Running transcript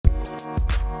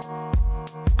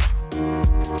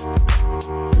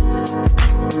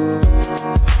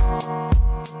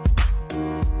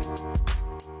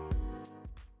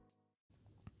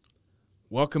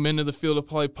Welcome into the Field of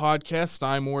Play podcast.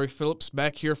 I'm Orry Phillips,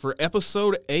 back here for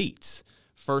episode 8.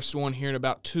 First one here in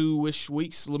about 2-ish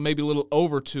weeks, maybe a little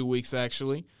over 2 weeks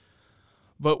actually.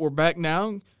 But we're back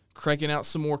now, cranking out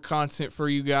some more content for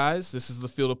you guys. This is the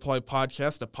Field of Play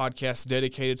podcast, a podcast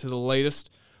dedicated to the latest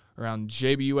around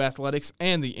JBU athletics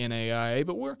and the NAIA.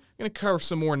 But we're going to cover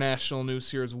some more national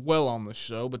news here as well on the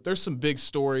show. But there's some big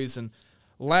stories, and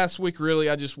last week really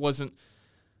I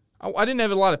didn't have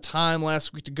a lot of time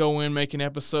last week to go in making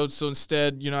episodes, so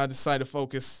instead, I decided to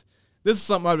focus. This is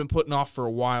something I've been putting off for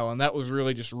a while, and that was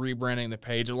really just rebranding the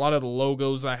page. A lot of the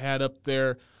logos I had up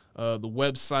there, the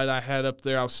website I had up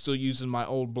there, I was still using my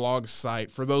old blog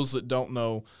site. For those that don't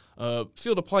know,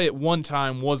 Field of Play at one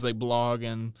time was a blog,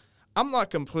 and I'm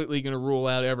not completely going to rule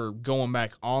out ever going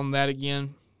back on that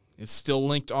again. It's still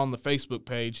linked on the Facebook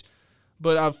page,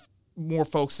 but I'm more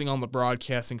focusing on the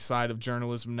broadcasting side of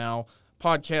journalism now.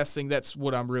 Podcasting, that's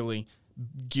what I'm really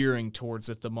gearing towards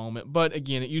at the moment. But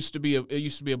again, it used to be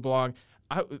a blog.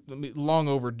 Long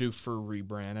overdue for a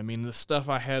rebrand. I mean, the stuff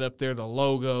I had up there, the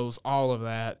logos, all of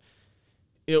that.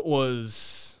 The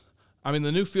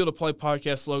new Field of Play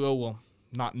podcast logo, well,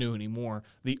 not new anymore.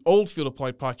 The old Field of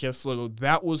Play podcast logo,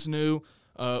 that was new.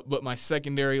 But my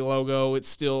secondary logo, it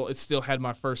still had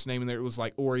my first name in there. It was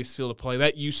like Orry's Field of Play.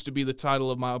 That used to be the title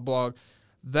of my blog.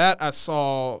 That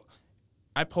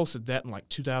I posted that in like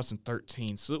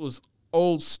 2013, so it was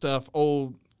old stuff,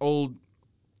 old,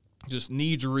 just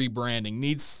needs rebranding,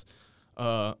 needs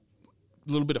a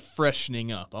little bit of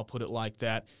freshening up, I'll put it like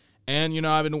that. And,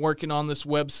 I've been working on this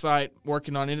website,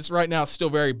 it's right now, it's still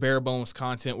very bare bones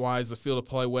content-wise, the Field of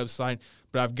Play website,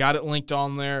 but I've got it linked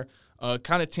on there,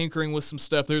 kind of tinkering with some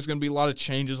stuff. There's going to be a lot of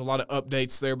changes, a lot of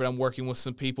updates there, but I'm working with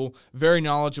some people very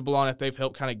knowledgeable on it. They've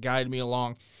helped kind of guide me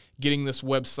along getting this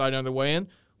website underway, and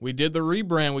we did the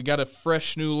rebrand. We got a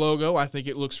fresh new logo. I think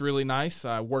it looks really nice.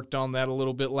 I worked on that a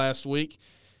little bit last week.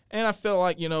 And I felt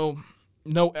like,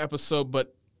 no episode,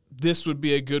 but this would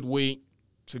be a good week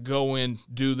to go in,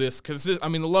 do this. Because, the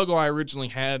logo I originally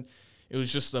had, it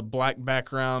was just a black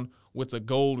background with a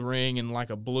gold ring and like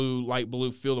a light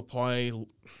blue Field of Play.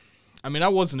 I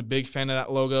wasn't a big fan of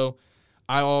that logo.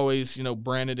 I always,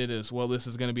 branded it as, well, this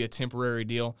is going to be a temporary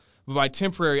deal. But by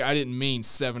temporary, I didn't mean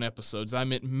 7 episodes. I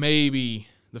meant maybe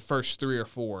the first 3 or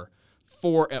 4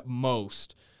 at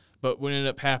most. But what ended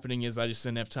up happening is I just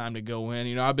didn't have time to go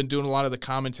in. I've been doing a lot of the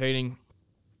commentating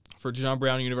for John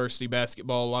Brown University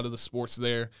basketball, a lot of the sports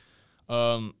there.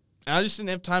 And I just didn't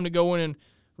have time to go in and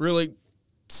really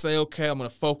say, okay, I'm going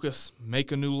to focus,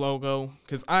 make a new logo.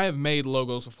 Because I have made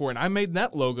logos before, and I made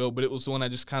that logo, but it was one I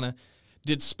just kind of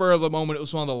did spur of the moment. It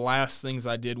was one of the last things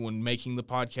I did when making the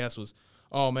podcast was,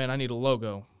 oh, man, I need a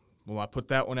logo. Well, I put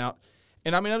that one out.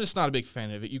 And, I'm just not a big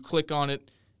fan of it. You click on it.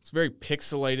 It's very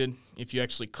pixelated if you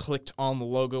actually clicked on the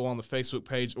logo on the Facebook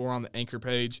page or on the Anchor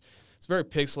page. It's very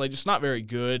pixelated. It's not very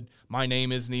good. My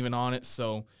name isn't even on it.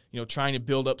 So, trying to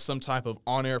build up some type of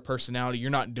on-air personality, you're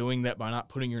not doing that by not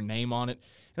putting your name on it.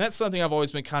 And that's something I've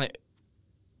always been kind of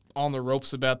on the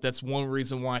ropes about. That's one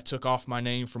reason why I took off my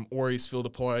name from Orry's Field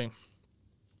of Play.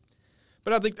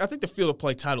 But I think the Field of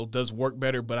Play title does work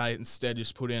better, but I instead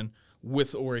just put in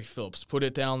with Orry Phillips. Put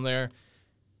it down there.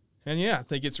 And, yeah, I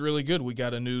think it's really good. We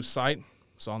got a new site.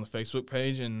 It's on the Facebook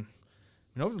page. And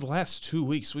over the last 2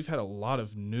 weeks, we've had a lot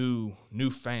of new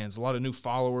fans, a lot of new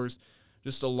followers,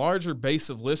 just a larger base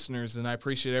of listeners. And I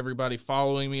appreciate everybody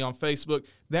following me on Facebook.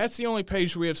 That's the only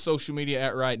page we have social media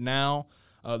at right now.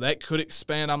 That could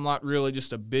expand. I'm not really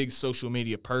just a big social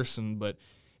media person, but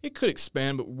it could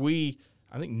expand. But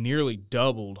I think, nearly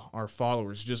doubled our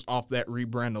followers just off that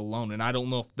rebrand alone. And I don't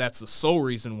know if that's the sole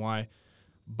reason why.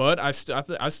 But I still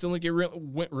think it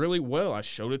went really well. I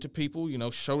showed it to people,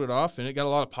 showed it off, and it got a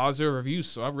lot of positive reviews,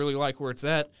 so I really like where it's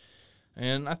at.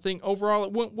 And I think overall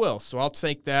it went well, so I'll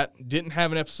take that. Didn't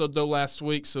have an episode, though, last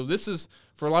week, so this is,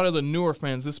 for a lot of the newer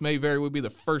fans, this may very well be the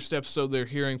first episode they're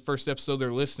hearing, first episode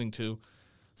they're listening to.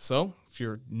 So if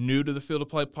you're new to the Field of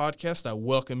Play podcast, I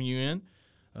welcome you in.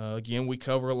 Again, we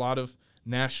cover a lot of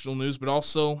national news, but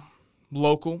also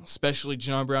local, especially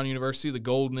John Brown University, the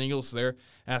Golden Eagles, their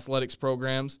athletics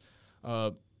programs,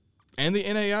 and the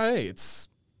NAIA.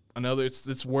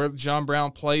 It's where John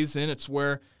Brown plays in. It's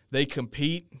where they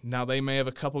compete. Now, they may have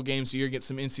a couple games a year against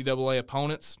some NCAA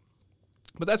opponents,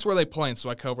 but that's where they play. And so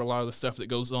I cover a lot of the stuff that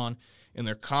goes on in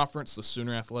their conference, the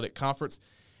Sooner Athletic Conference,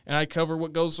 and I cover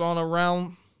what goes on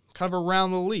around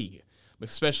the league,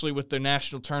 especially with their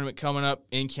national tournament coming up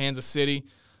in Kansas City.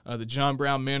 The John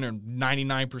Brown men are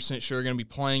 99% sure going to be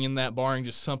playing in that, barring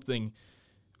just something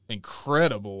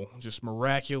incredible, just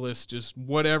miraculous, just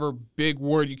whatever big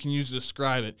word you can use to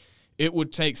describe it. It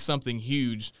would take something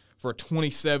huge for a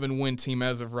 27-win team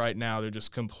as of right now to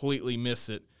just completely miss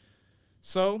it.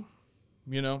 So,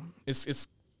 you know,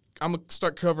 I'm going to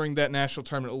start covering that national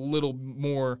tournament a little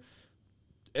more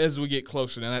as we get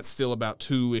closer. Now, that's still about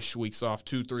 2-3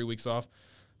 weeks off.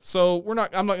 So I'm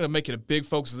not going to make it a big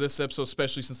focus of this episode,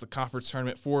 especially since the conference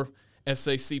tournament for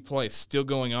SAC play is still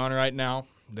going on right now.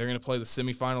 They're going to play the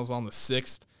semifinals on the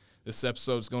 6th. This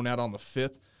episode is going out on the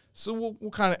 5th. So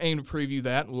we'll kind of aim to preview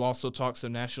that. We'll also talk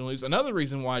some national news. Another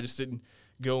reason why I just didn't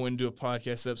go into a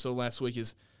podcast episode last week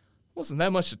is wasn't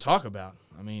that much to talk about.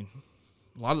 I mean,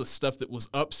 a lot of the stuff that was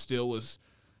up still was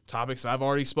topics I've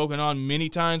already spoken on many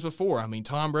times before. I mean,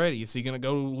 Tom Brady, is he going to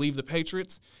go leave the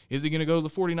Patriots? Is he going to go to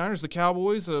the 49ers, the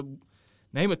Cowboys?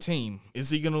 Name a team. Is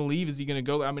he going to leave? Is he going to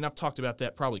go? I mean, I've talked about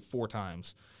that probably 4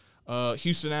 times.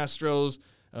 Houston Astros,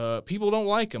 people don't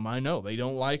like him. I know. They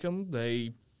don't like him.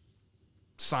 They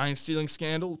sign-stealing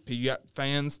scandal. You got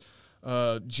fans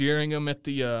jeering him at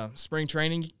the spring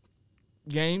training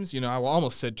games. You know, I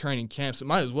almost said training camps. It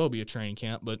might as well be a training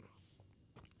camp, but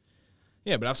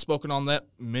yeah, but I've spoken on that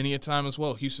many a time as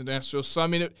well, Houston Astros. So, I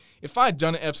mean, if I had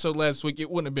done an episode last week,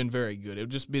 it wouldn't have been very good. It would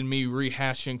just been me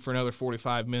rehashing for another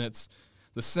 45 minutes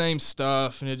the same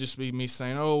stuff, and it'd just be me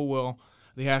saying, oh, well,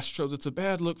 the Astros, it's a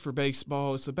bad look for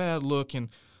baseball. It's a bad look, and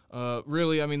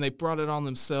really, I mean, they brought it on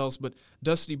themselves, but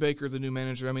Dusty Baker, the new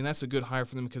manager, I mean, that's a good hire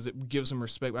for them because it gives them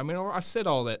respect. I mean, I said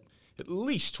all that at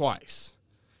least twice.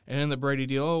 And then the Brady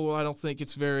deal, oh, well, I don't think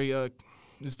it's very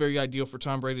ideal for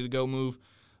Tom Brady to go move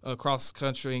across the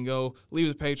country and go leave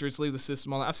the Patriots, leave the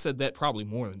system. All that. I've said that probably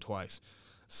more than twice.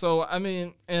 So, I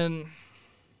mean, and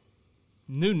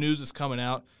new news is coming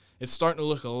out. It's starting to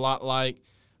look a lot like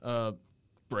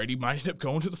Brady might end up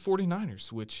going to the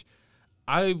 49ers, which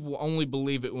I will only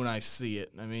believe it when I see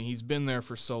it. I mean, he's been there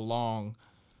for so long.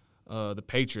 The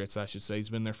Patriots, I should say.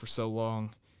 He's been there for so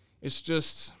long. It's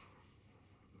just,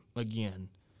 again,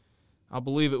 I'll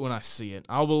believe it when I see it.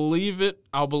 I'll believe it.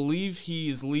 I'll believe he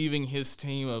is leaving his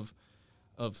team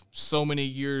of so many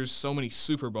years, so many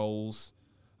Super Bowls,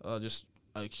 just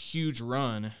a huge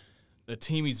run, a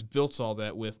team he's built all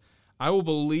that with. I will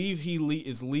believe he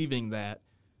is leaving that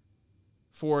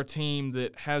for a team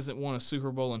that hasn't won a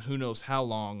Super Bowl in who knows how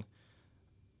long.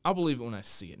 I'll believe it when I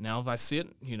see it. Now, if I see it,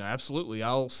 you know, absolutely,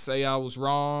 I'll say I was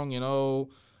wrong. You know,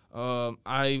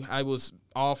 I was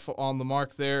off on the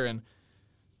mark there, and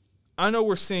I know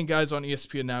we're seeing guys on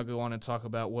ESPN now go on and talk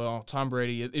about, well, Tom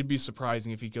Brady, it'd be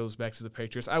surprising if he goes back to the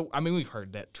Patriots. I mean, we've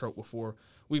heard that trope before.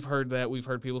 We've heard that. We've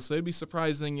heard people say it'd be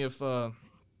surprising if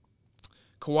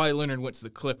Kawhi Leonard went to the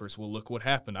Clippers. Well, look what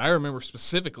happened. I remember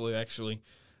specifically, actually,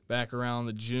 back around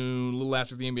the June, a little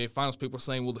after the NBA Finals, people were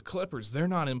saying, well, the Clippers, they're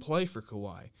not in play for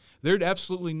Kawhi. They're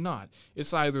absolutely not.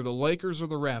 It's either the Lakers or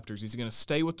the Raptors. He's going to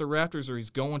stay with the Raptors or he's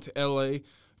going to L.A.,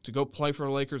 to go play for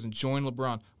the Lakers and join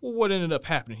LeBron. Well, what ended up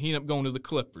happening? He ended up going to the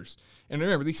Clippers. And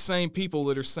remember, these same people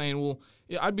that are saying, well,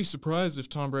 yeah, I'd be surprised if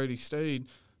Tom Brady stayed,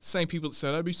 same people that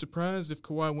said, I'd be surprised if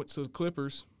Kawhi went to the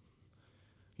Clippers.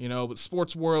 You know, but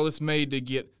sports world is made to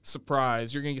get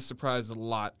surprised. You're going to get surprised a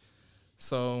lot.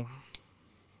 So,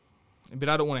 but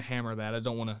I don't want to hammer that. I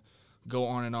don't want to go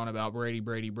on and on about Brady.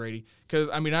 Because,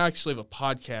 I mean, I actually have a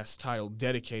podcast titled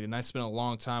Dedicated, and I spent a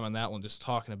long time on that one just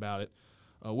talking about it.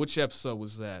 Which episode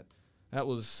was that? I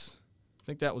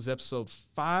think that was episode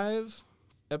 5?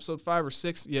 Episode 5 or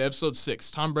 6? Yeah, episode 6.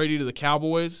 Tom Brady to the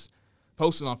Cowboys,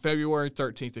 posted on February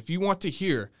 13th. If you want to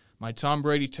hear my Tom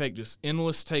Brady take, just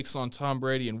endless takes on Tom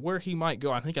Brady and where he might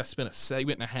go, I think I spent a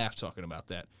segment and a half talking about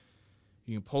that.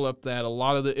 You can pull up that. A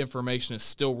lot of the information is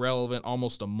still relevant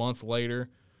almost a month later,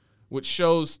 which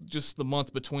shows just the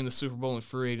month between the Super Bowl and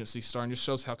free agency starting, just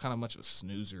shows how kind of much of a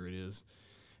snoozer it is.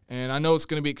 And I know it's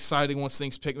going to be exciting once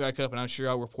things pick back up, and I'm sure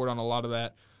I'll report on a lot of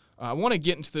that. I want to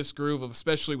get into this groove of,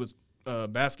 especially with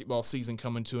basketball season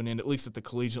coming to an end, at least at the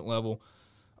collegiate level.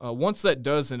 Once that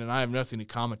does end and I have nothing to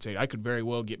commentate, I could very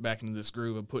well get back into this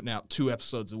groove of putting out 2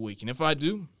 episodes a week. And if I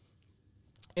do,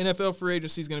 NFL free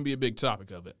agency is going to be a big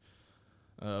topic of it.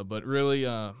 But really,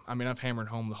 I mean, I've hammered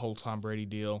home the whole Tom Brady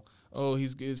deal. Oh,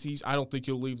 I don't think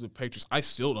he'll leave the Patriots. I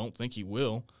still don't think he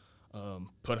will.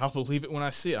 But I'll believe it when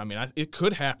I see it. I mean, it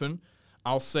could happen.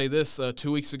 I'll say this.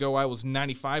 2 weeks ago, I was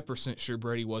 95% sure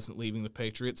Brady wasn't leaving the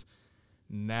Patriots.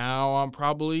 Now I'm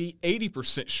probably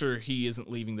 80% sure he isn't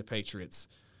leaving the Patriots.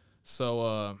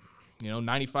 So,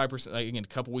 95%. Again, a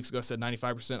couple weeks ago, I said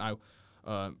 95%.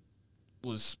 I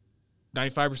was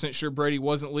 95% sure Brady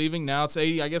wasn't leaving. Now it's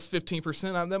 80. I guess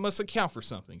 15%. That must account for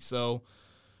something. So,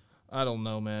 I don't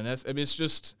know, man. It's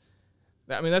just...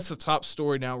 I mean, that's the top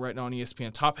story right now on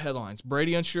ESPN. Top headlines.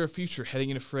 Brady unsure of future heading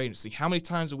into free agency. How many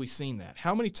times have we seen that?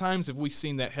 How many times have we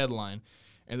seen that headline?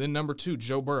 And then number 2,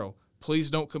 Joe Burrow. please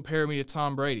don't compare me to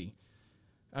Tom Brady.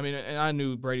 I mean, and I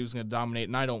knew Brady was going to dominate,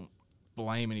 and I don't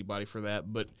blame anybody for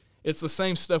that, but it's the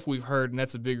same stuff we've heard, and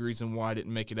that's a big reason why I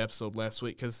didn't make an episode last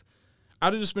week, because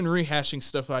I'd have just been rehashing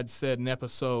stuff I'd said in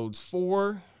episodes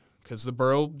 4, because the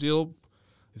Burrow deal,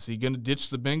 is he going to ditch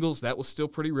the Bengals? That was still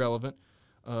pretty relevant.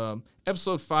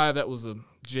 Episode 5, that was a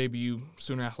JBU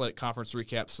Sooner Athletic Conference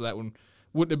recap, so that one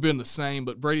wouldn't have been the same,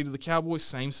 but Brady to the Cowboys,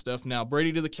 same stuff. Now,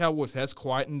 Brady to the Cowboys has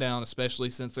quietened down, especially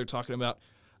since they're talking about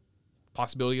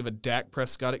possibility of a Dak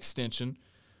Prescott extension.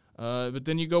 But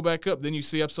then you go back up. Then you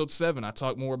see episode 7. I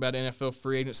talk more about NFL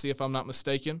free agency, if I'm not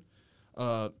mistaken.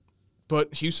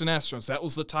 But Houston Astros, that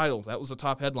was the title. That was the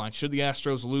top headline. Should the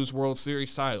Astros lose World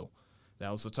Series title?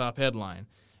 That was the top headline.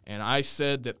 And I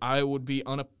said that I would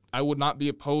not be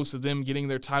opposed to them getting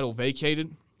their title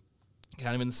vacated.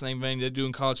 Kind of in the same vein they do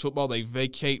in college football. They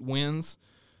vacate wins.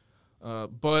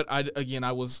 But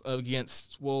I was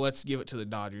against, well, let's give it to the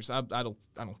Dodgers. I don't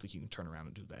think you can turn around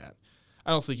and do that. I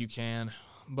don't think you can.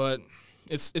 But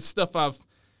it's stuff I've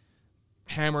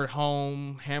hammered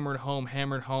home.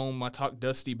 I talked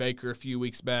Dusty Baker a few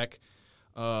weeks back.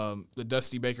 The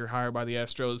Dusty Baker hire by the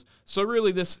Astros. So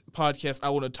really this podcast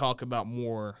I want to talk about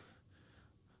more,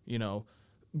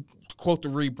 quote the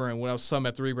rebrand, when I was talking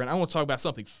about the rebrand. I want to talk about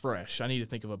something fresh. I need to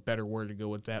think of a better word to go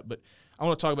with that. But I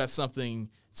want to talk about something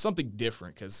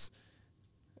different because,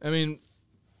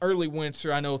 early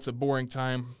winter, I know it's a boring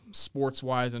time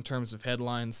sports-wise in terms of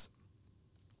headlines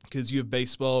because you have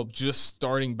baseball just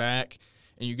starting back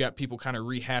and you got people kind of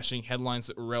rehashing headlines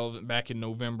that were relevant back in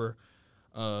November.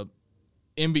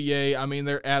 NBA,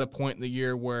 they're at a point in the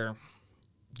year where,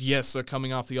 yes, they're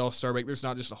coming off the All-Star break. There's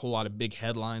not just a whole lot of big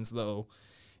headlines, though.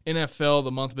 NFL,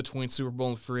 the month between Super Bowl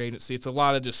and free agency, it's a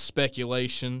lot of just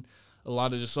speculation, a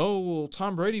lot of just,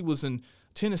 Tom Brady was in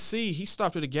Tennessee. He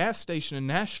stopped at a gas station in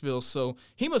Nashville, so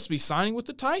he must be signing with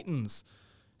the Titans.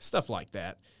 Stuff like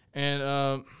that. And,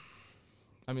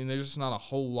 there's just not a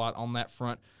whole lot on that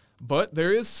front. But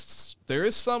there is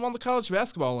some on the college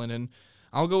basketball end, and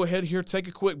I'll go ahead here, take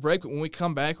a quick break, but when we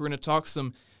come back, we're going to talk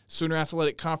some Sooner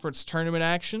Athletic Conference tournament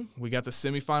action. We got the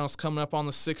semifinals coming up on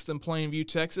the 6th in Plainview,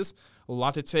 Texas. A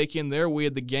lot to take in there. We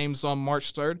had the games on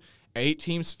March 3rd. 8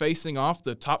 teams facing off.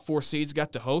 The top 4 seeds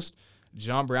got to host.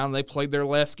 John Brown, they played their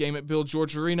last game at Bill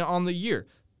George Arena on the year.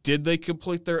 Did they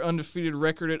complete their undefeated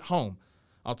record at home?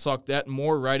 I'll talk that and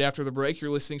more right after the break.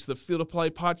 You're listening to the Field of Play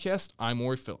podcast. I'm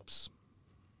Orry Phillips.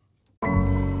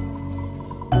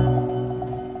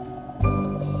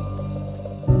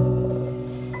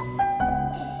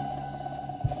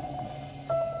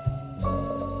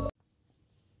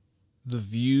 The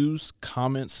views,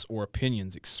 comments, or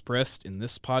opinions expressed in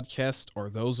this podcast are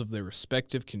those of their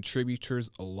respective contributors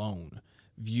alone.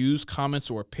 Views, comments,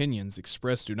 or opinions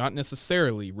expressed do not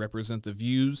necessarily represent the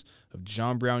views of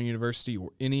John Brown University or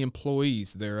any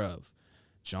employees thereof.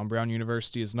 John Brown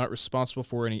University is not responsible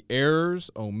for any errors,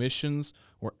 omissions,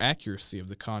 or accuracy of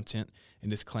the content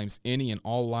and disclaims any and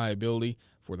all liability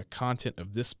for the content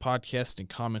of this podcast and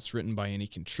comments written by any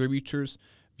contributors,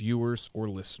 viewers, or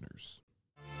listeners.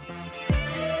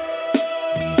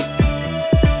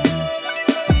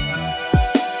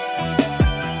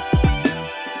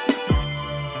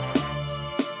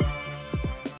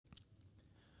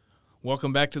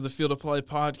 Welcome back to the Field of Play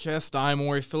podcast. I'm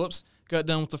Orry Phillips. Got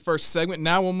done with the first segment.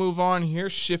 Now we'll move on here,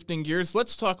 shifting gears.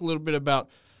 Let's talk a little bit about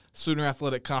Sooner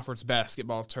Athletic Conference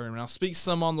basketball tournament. I'll speak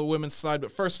some on the women's side,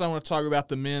 but first I want to talk about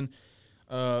the men.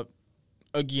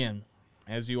 Again,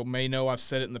 as you may know, I've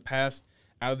said it in the past,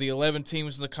 out of the 11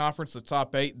 teams in the conference, the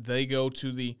top 8, they go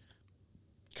to the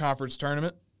conference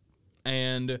tournament.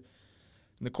 And in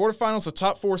the quarterfinals, the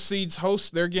top 4 seeds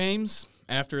host their games.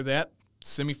 After that,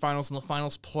 semifinals and the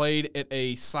finals played at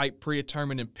a site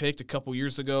predetermined and picked a couple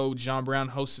years ago. John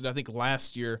Brown hosted, I think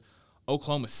last year,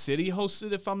 Oklahoma City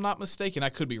hosted, if I'm not mistaken. I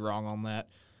could be wrong on that.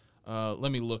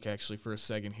 Let me look actually for a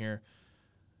second here.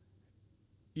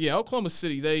 Yeah, Oklahoma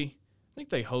City, I think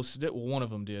they hosted it. Well, one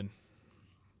of them did.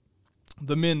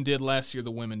 The men did last year,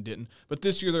 the women didn't. But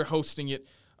this year they're hosting it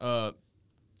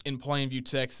in Plainview,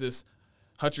 Texas.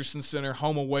 Hutcherson Center,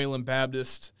 home of Wayland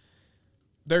Baptist.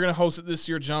 They're going to host it this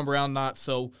year, John Brown not.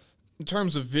 So in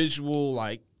terms of visual,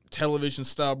 like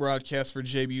television-style broadcast for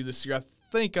JBU this year, I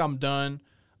think I'm done.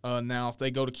 Now, if they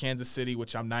go to Kansas City,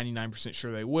 which I'm 99%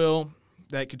 sure they will,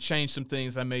 that could change some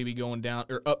things. I may be going down,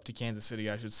 or up to Kansas City,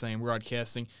 I should say, in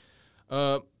broadcasting.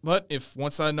 But if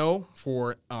once I know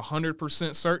for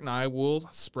 100% certain, I will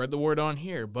spread the word on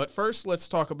here. But first, let's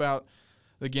talk about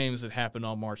the games that happened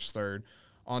on March 3rd.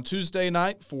 On Tuesday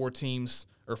night, 4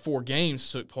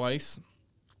 games took place.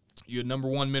 You had number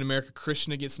 1 Mid-America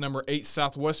Christian against number 8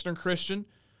 Southwestern Christian.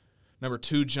 Number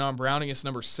 2, John Brown against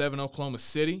number 7, Oklahoma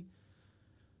City.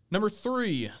 Number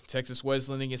 3, Texas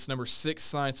Wesleyan against number 6,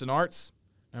 Science and Arts.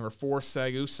 Number 4,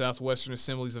 SAGU, Southwestern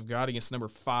Assemblies of God against number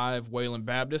 5, Wayland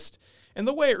Baptist. And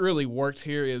the way it really worked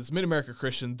here is Mid-America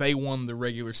Christian, they won the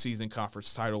regular season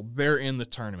conference title. They're in the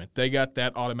tournament. They got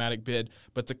that automatic bid.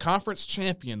 But the conference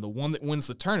champion, the one that wins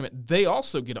the tournament, they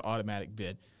also get an automatic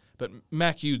bid. But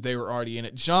MacU, they were already in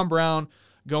it. John Brown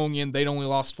going in, they'd only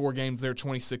lost 4 games. They're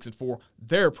 26-4.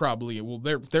 They're probably,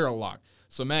 they're a lock.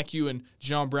 So MacU and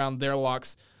John Brown, they're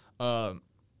locks.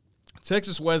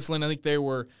 Texas Wesleyan, I think they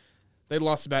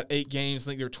lost about 8 games.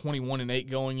 I think they were 21-8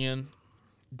 going in.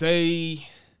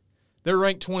 They're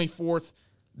ranked 24th.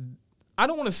 I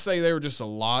don't want to say they were just a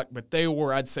lock, but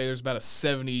I'd say there's about a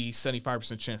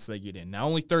 70-75% chance they get in. Now,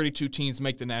 only 32 teams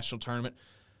make the national tournament,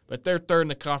 but they're third in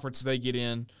the conference. They get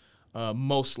in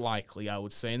most likely, I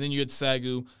would say. And then you had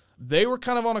SAGU. They were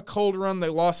kind of on a cold run. They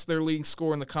lost their leading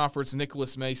scorer in the conference,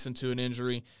 Nicholas Mason, to an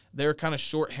injury. They were kind of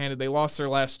shorthanded. They lost their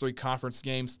last 3 conference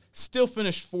games. Still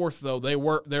finished 4th, though.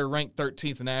 They're ranked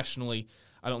 13th nationally.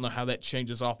 I don't know how that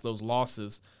changes off those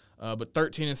losses. But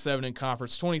 13-7 in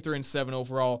conference, 23-7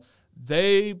 overall.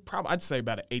 I'd say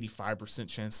about an 85%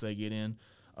 chance they get in.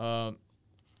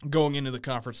 Going into the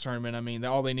conference tournament, I mean,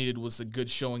 all they needed was a good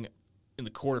showing in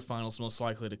the quarterfinals, most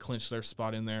likely, to clinch their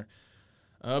spot in there.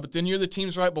 But then you're the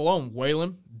teams right below them.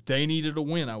 Wayland, they needed a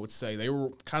win, I would say. They were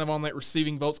kind of on that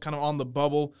receiving votes, kind of on the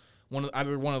bubble.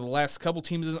 Either one of the last couple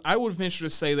teams. I would venture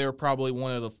to say they were probably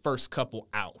one of the first couple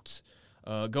out.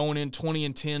 Going in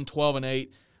 20-10, 12-8.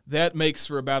 That makes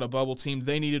for about a bubble team.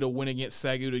 They needed a win against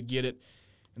SAGU to get it.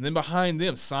 And then behind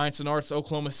them, Science and Arts,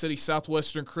 Oklahoma City,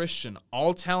 Southwestern Christian,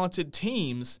 all talented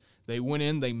teams. They went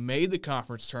in, they made the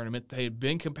conference tournament. They had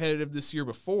been competitive this year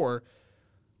before,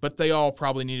 but they all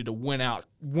probably needed to win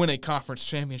a conference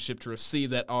championship to receive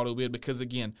that auto bid because,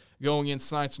 again, going in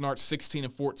Science and Arts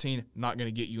 16-14, not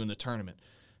going to get you in the tournament.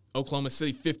 Oklahoma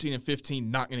City 15-15,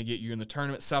 not going to get you in the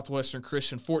tournament. Southwestern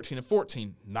Christian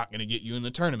 14-14, not going to get you in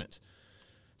the tournament.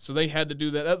 So they had to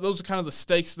do that. Those are kind of the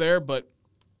stakes there. But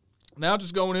now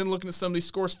just going in and looking at some of these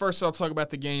scores. First, I'll talk about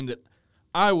the game that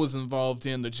I was involved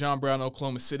in, the John Brown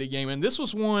Oklahoma City game. And this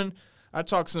was one I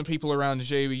talked to some people around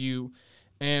JBU.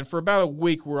 And for about a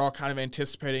week, we're all kind of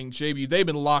anticipating JBU. They've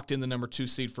been locked in the number 2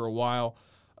 seed for a while.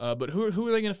 But who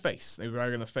are they going to face? They are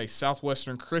going to face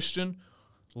Southwestern Christian,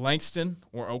 Langston,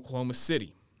 or Oklahoma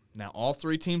City. Now, all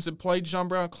 3 teams have played John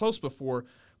Brown close before.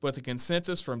 But the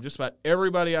consensus from just about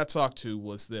everybody I talked to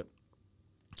was that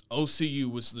OCU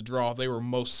was the draw they were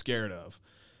most scared of.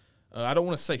 I don't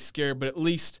want to say scared, but at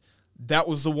least that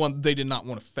was the one they did not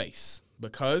want to face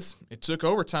because it took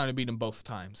overtime to beat them both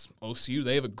times. OCU,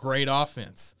 they have a great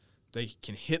offense. They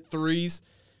can hit threes,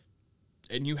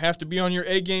 and you have to be on your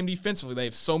A game defensively. They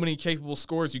have so many capable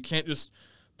scorers. You can't just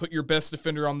put your best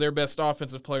defender on their best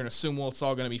offensive player and assume, well, it's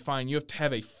all going to be fine. You have to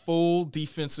have a full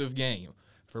defensive game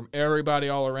from everybody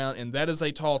all around, and that is a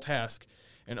tall task.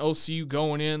 And OCU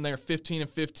going in, they're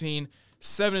 15-15,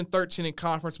 7-13 in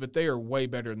conference, but they are way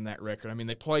better than that record. I mean,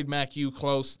 they played MacU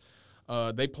close.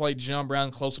 They played John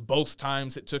Brown close both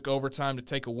times. It took overtime to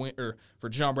take a win, or for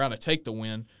John Brown to take the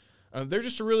win. They're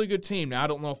just a really good team. Now, I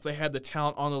don't know if they had the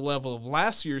talent on the level of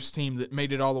last year's team that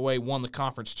made it all the way, won the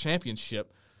conference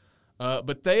championship,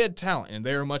 but they had talent, and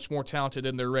they are much more talented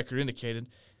than their record indicated.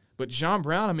 But John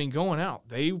Brown, I mean, going out,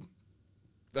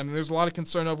 there's a lot of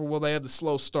concern over, will they have the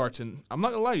slow starts? And I'm not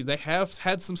going to lie to you, they have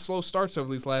had some slow starts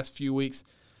over these last few weeks.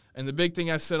 And the big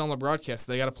thing I said on the broadcast,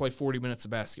 they got to play 40 minutes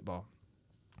of basketball.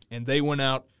 And they went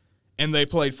out and they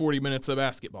played 40 minutes of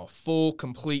basketball. Full,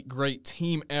 complete, great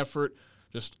team effort,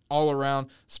 just all around.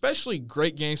 Especially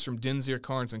great games from Denzier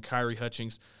Carnes and Kyrie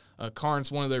Hutchings.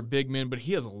 Carnes, one of their big men, but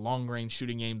he has a long-range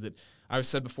shooting game that I've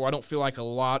said before, I don't feel like a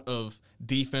lot of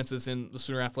defenses in the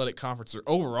Sooner Athletic Conference are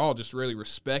overall just really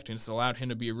respecting. It's allowed him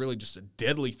to be really just a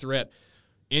deadly threat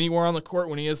anywhere on the court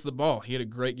when he has the ball. He had a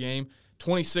great game.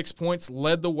 26 points,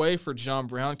 led the way for John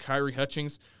Brown. Kyrie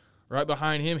Hutchings right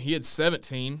behind him. He had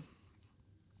 17.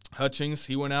 Hutchings,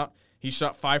 he went out. He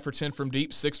shot 5 for 10 from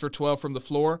deep, 6 for 12 from the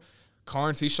floor.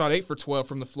 Carnes, he shot 8 for 12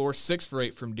 from the floor, 6 for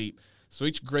 8 from deep. So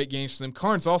each great games for them.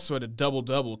 Carnes also had a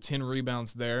double-double, 10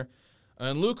 rebounds there.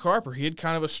 And Luke Harper, he had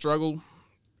kind of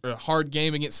a hard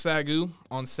game against SAGU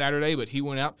on Saturday, but he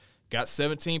went out, got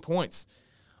 17 points.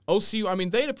 OCU, I mean,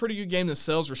 they had a pretty good game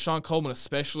themselves. Rashawn Coleman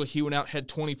especially, he went out, had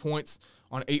 20 points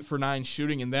on 8 for 9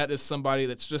 shooting, and that is somebody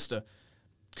that's just a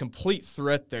complete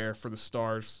threat there for the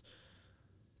Stars.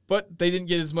 But they didn't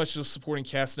get as much of a supporting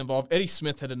cast involved. Eddie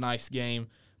Smith had a nice game.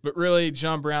 But really,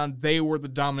 John Brown, they were the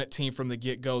dominant team from the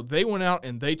get-go. They went out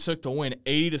and they took the win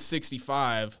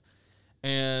 80-65.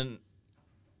 And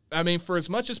I mean, for as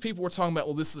much as people were talking about,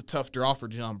 well, this is a tough draw for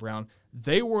John Brown,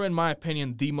 they were, in my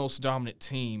opinion, the most dominant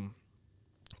team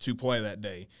to play that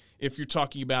day. If you're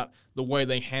talking about the way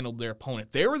they handled their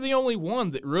opponent, they were the only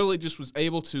one that really just was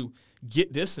able to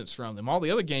get distance from them. All the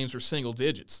other games were single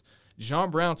digits. John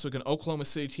Brown took an Oklahoma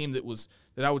City team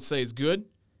that I would say is good,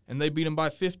 and they beat them by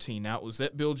 15. Now, it was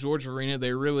at Bill George Arena.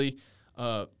 They really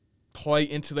play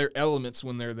into their elements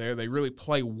when they're there. They really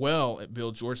play well at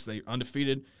Bill George. They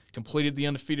completed the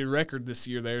undefeated record this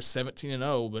year there,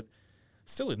 17-0, but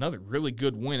still another really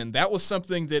good win. And that was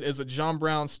something that, as a John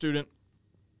Brown student,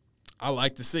 I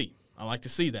like to see. I like to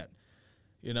see that,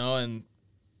 and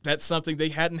that's something they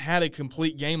hadn't had a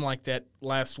complete game like that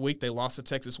last week. They lost to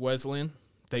Texas Wesleyan.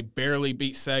 They barely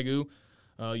beat SAGU.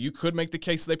 You could make the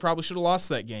case they probably should have lost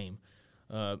that game.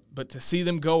 But to see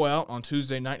them go out on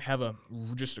Tuesday night, have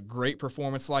just a great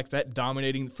performance like that,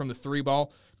 dominating from the three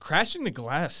ball, crashing the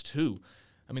glass too.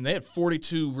 I mean, they had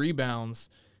 42 rebounds.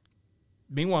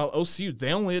 Meanwhile, OCU,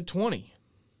 they only had 20.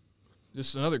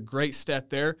 Just another great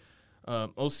stat there.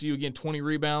 OCU, again, 20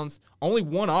 rebounds, only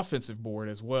one offensive board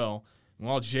as well.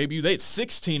 While JBU, they had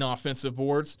 16 offensive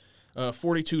boards,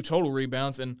 42 total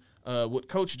rebounds. And what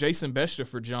Coach Jason Besta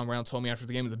for John Brown told me after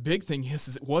the game, the big thing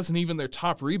is it wasn't even their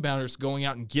top rebounders going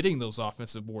out and getting those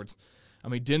offensive boards. I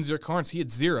mean, Denzer Carnes, he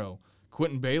had 0.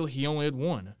 Quentin Bailey, he only had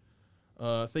 1.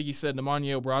 I think he said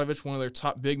Nemanja Obradovic, one of their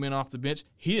top big men off the bench,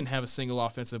 he didn't have a single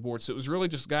offensive board. So it was really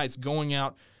just guys going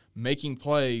out, making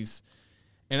plays.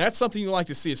 And that's something you like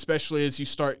to see, especially as you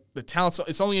start the talent.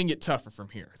 It's only going to get tougher from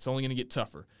here. It's only going to get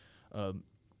tougher.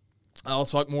 I'll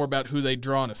talk more about who they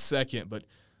draw in a second, but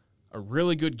a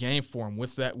really good game for them.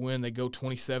 With that win, they go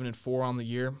 27-4 on the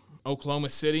year. Oklahoma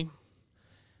City,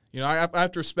 I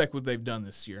have to respect what they've done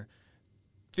this year.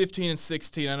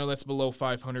 15-16, I know that's below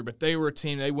 500, but they were a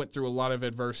team. They went through a lot of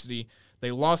adversity.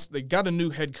 They got a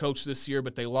new head coach this year,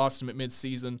 but they lost him at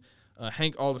midseason.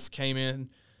 Hank Aldis came in.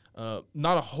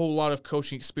 Not a whole lot of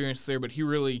coaching experience there, but he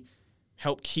really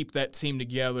helped keep that team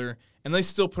together. And they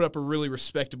still put up a really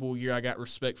respectable year. I got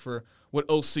respect for what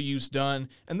OCU's done.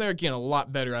 And they're, again, a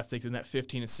lot better, I think, than that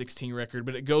 15-16 record.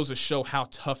 But it goes to show how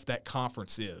tough that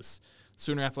conference is.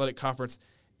 Sooner Athletic Conference,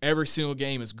 every single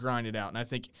game is grinded out. And I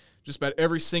think just about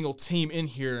every single team in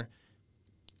here,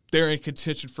 they're in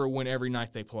contention for a win every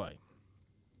night they play.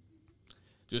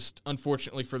 Just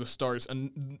unfortunately for the Stars,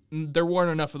 and there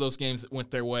weren't enough of those games that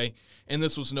went their way, and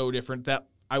this was no different. That,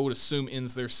 I would assume,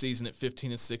 ends their season at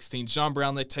 15-16. John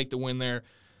Brown, they take the win there.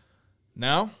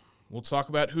 Now, we'll talk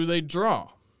about who they draw.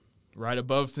 Right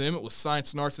above them, it was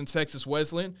Science and Arts and Texas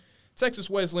Wesleyan. Texas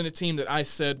Wesleyan, a team that I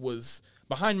said was,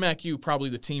 behind MacU, probably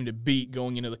the team to beat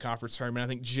going into the conference tournament. I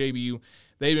think JBU,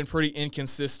 they've been pretty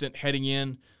inconsistent heading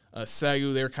in.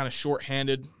 SAGU, they were kind of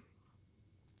shorthanded.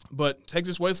 But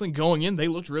Texas Wesleyan going in, they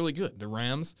looked really good. The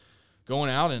Rams going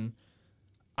out, and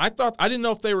I didn't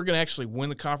know if they were going to actually win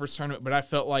the conference tournament, but I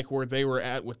felt like where they were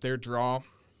at with their draw,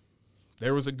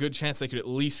 there was a good chance they could at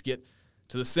least get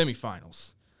to the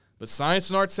semifinals. But Science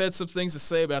and Arts had some things to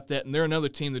say about that, and they're another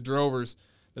team, the Drovers,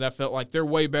 that I felt like they're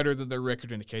way better than their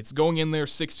record indicates. Going in there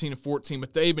 16-14,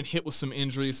 but they've been hit with some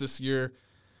injuries this year,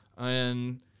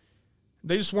 and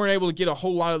they just weren't able to get a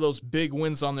whole lot of those big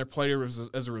wins on their plate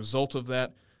as a result of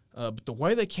that. But the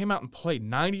way they came out and played,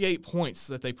 98 points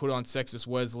that they put on Texas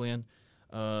Wesleyan.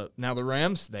 Now the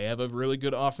Rams, they have a really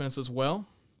good offense as well,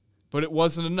 but it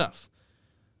wasn't enough.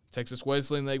 Texas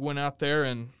Wesleyan, they went out there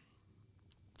and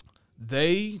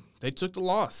they took the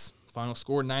loss. Final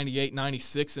score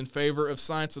 98-96 in favor of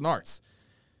Science and Arts.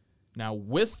 Now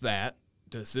with that,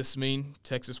 does this mean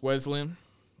Texas Wesleyan,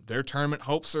 their tournament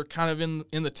hopes are kind of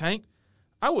in the tank?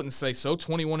 I wouldn't say so.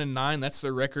 21-9, that's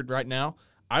their record right now.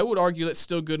 I would argue that's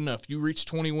still good enough. You reach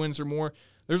 20 wins or more,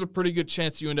 there's a pretty good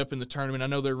chance you end up in the tournament. I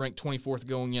know they're ranked 24th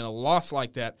going in. A loss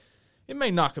like that, it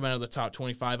may knock them out of the top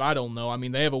 25. I don't know. I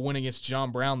mean, they have a win against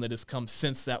John Brown that has come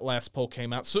since that last poll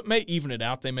came out, so it may even it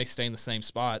out. They may stay in the same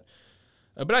spot.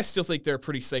 But I still think they're a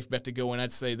pretty safe bet to go in.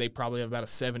 I'd say they probably have about a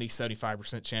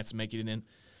 70-75% chance of making it in.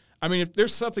 I mean, if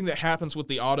there's something that happens with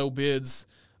the auto bids,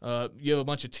 you have a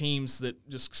bunch of teams that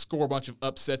just score a bunch of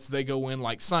upsets. They go in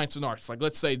like Science and Arts. Like,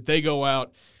 let's say they go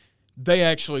out, they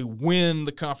actually win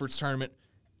the conference tournament,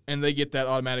 and they get that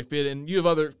automatic bid. And you have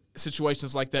other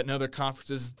situations like that in other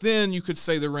conferences. Then you could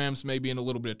say the Rams may be in a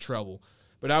little bit of trouble.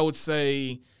 But I would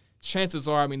say chances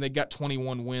are, I mean, they got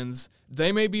 21 wins.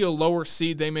 They may be a lower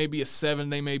seed. They may be a 7.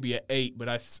 They may be a 8. But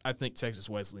I think Texas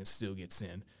Wesleyan still gets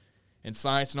in. And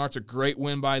Science and Arts, a great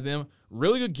win by them.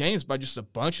 Really good games by just a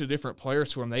bunch of different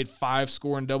players for them. They had 5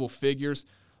 scoring double figures,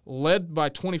 led by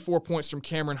 24 points from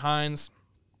Cameron Hines.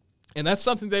 And that's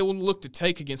something they will look to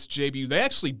take against JBU. They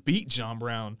actually beat John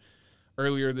Brown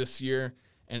earlier this year,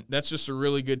 and that's just a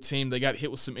really good team. They got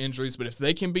hit with some injuries, but if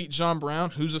they can beat John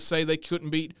Brown, who's to say they couldn't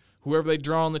beat whoever they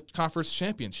draw in the conference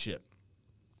championship?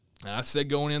 And I said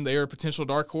going in, they are a potential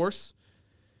dark horse,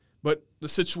 but the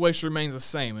situation remains the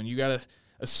same, and you got to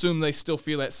assume they still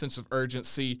feel that sense of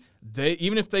urgency.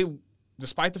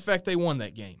 Despite the fact they won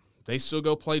that game, they still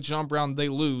go play John Brown, they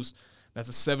lose. That's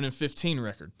a 7-15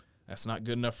 record. That's not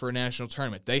good enough for a national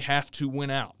tournament. They have to win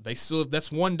out.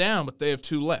 That's one down, but they have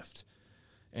two left.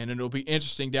 And it'll be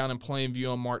interesting down in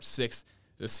Plainview on March 6th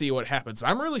to see what happens.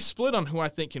 I'm really split on who I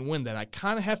think can win that. I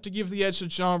kind of have to give the edge to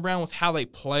John Brown with how they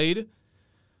played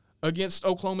against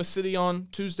Oklahoma City on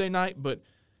Tuesday night, but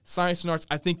Science and Arts,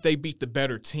 I think they beat the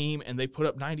better team, and they put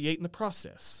up 98 in the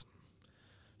process.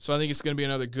 So I think it's going to be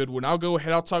another good one. I'll go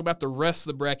ahead. I'll talk about the rest of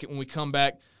the bracket when we come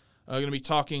back. I'm going to be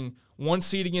talking 1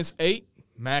 seed against 8,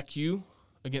 MACU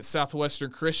against Southwestern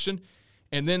Christian,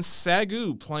 and then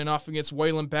SAGU playing off against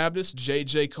Wayland Baptist.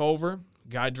 J.J. Culver,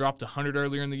 guy dropped 100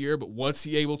 earlier in the year, but was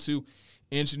he able to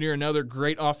engineer another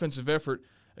great offensive effort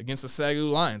against the SAGU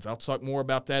Lions? I'll talk more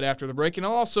about that after the break, and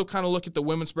I'll also kind of look at the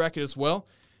women's bracket as well.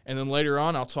 And then later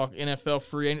on, I'll talk NFL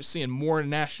free agency and more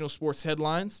national sports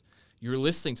headlines. You're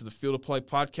listening to the Field of Play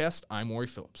podcast. I'm Orry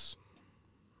Phillips.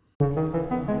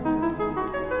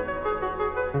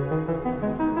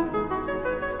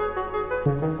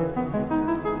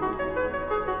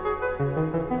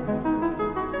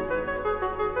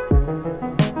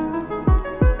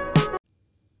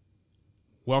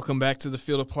 Welcome back to the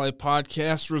Field of Play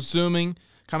podcast. Resuming,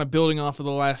 kind of building off of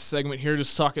the last segment here,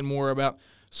 just talking more about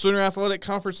Sooner Athletic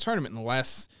Conference Tournament. In the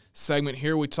last segment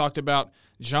here, we talked about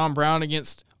John Brown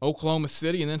against Oklahoma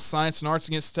City and then Science and Arts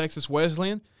against Texas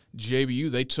Wesleyan.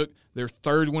 JBU, they took their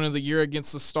third win of the year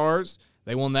against the Stars.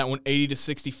 They won that one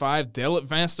 80-65. They'll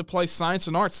advance to play Science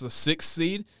and Arts, the 6th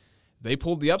seed. They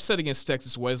pulled the upset against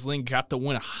Texas Wesleyan, got the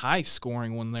win, a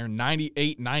high-scoring one there.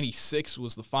 98-96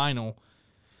 was the final.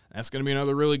 That's going to be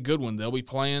another really good one. They'll be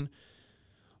playing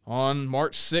on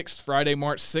March 6th, Friday,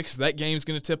 March 6th. That game's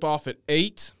going to tip off at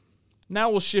 8. Now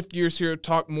we'll shift gears here to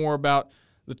talk more about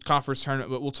the conference tournament,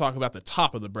 but we'll talk about the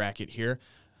top of the bracket here.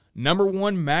 Number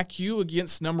 1, MACU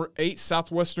against number 8,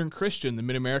 Southwestern Christian. The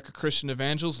Mid-America Christian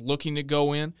Evangels looking to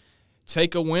go in,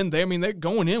 take a win. They're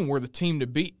going in were the team to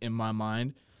beat in my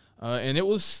mind. And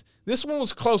this one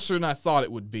was closer than I thought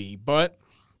it would be, but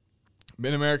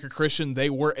Mid-America Christian, they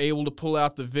were able to pull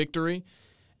out the victory.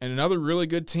 And another really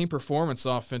good team performance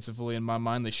offensively in my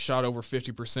mind. They shot over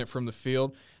 50% from the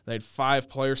field. They had 5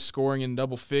 players scoring in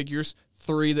double figures,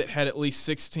 3 that had at least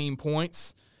 16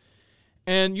 points.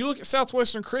 And you look at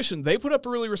Southwestern Christian, they put up a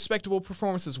really respectable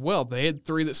performance as well. They had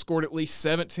 3 that scored at least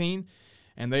 17,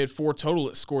 and they had 4 total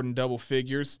that scored in double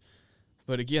figures.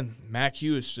 But again,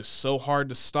 MACU is just so hard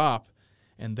to stop,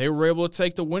 and they were able to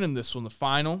take the win in this one. The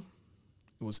final,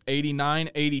 it was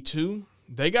 89-82.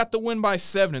 They got the win by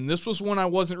 7, and this was one I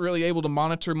wasn't really able to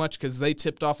monitor much because they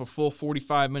tipped off a full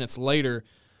 45 minutes later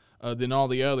than all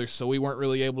the others, so we weren't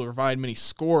really able to provide many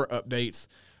score updates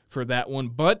for that one.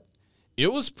 But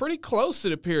it was pretty close,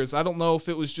 it appears. I don't know if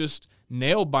it was just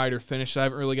nail-biter finish. I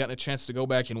haven't really gotten a chance to go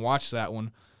back and watch that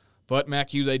one. But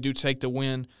MACU, they do take the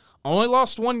win. Only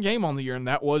lost 1 game on the year, and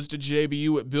that was to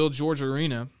JBU at Bill George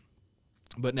Arena.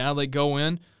 But now they go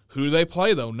in. Who do they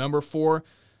play, though? Number 4,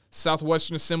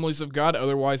 Southwestern Assemblies of God,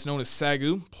 otherwise known as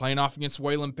SAGU, playing off against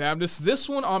Wayland Baptist. This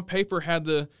one on paper had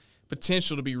the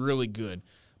potential to be really good.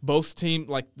 Both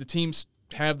the teams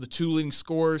have the 2 leading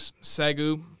scorers.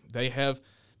 SAGU, they have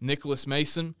Nicholas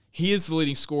Mason. He is the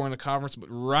leading scorer in the conference, but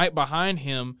right behind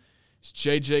him is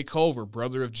J.J. Culver,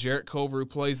 brother of Jarrett Culver, who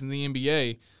plays in the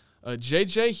NBA.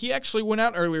 J.J., he actually went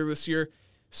out earlier this year,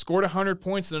 scored 100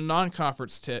 points in a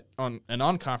non-conference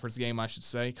game, I should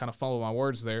say. Kind of follow my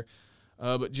words there.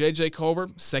 But J.J. Culver,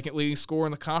 second leading scorer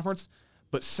in the conference.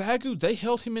 But SAGU, they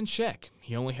held him in check.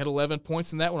 He only had 11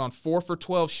 points in that one on 4 for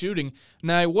 12 shooting.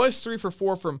 Now, he was 3 for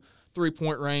 4 from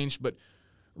three-point range, but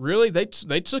really, they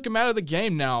took him out of the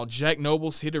game now. Jack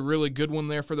Nobles hit a really good one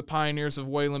there for the Pioneers of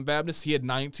Wayland Baptist. He had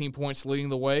 19 points leading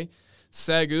the way.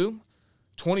 SAGU,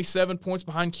 27 points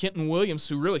behind Kenton Williams,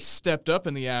 who really stepped up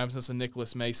in the absence of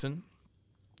Nicholas Mason.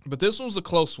 But this was a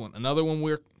close one. Another one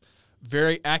we're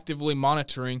very actively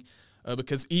monitoring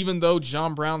because even though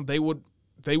John Brown, they would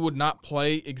not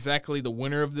play exactly the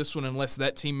winner of this one unless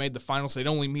that team made the finals. They'd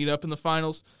only meet up in the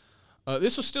finals.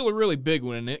 This was still a really big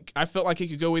one, and I felt like it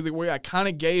could go either way. I kind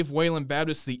of gave Wayland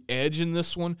Baptist the edge in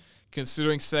this one,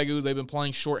 considering SAGU, they've been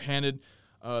playing shorthanded.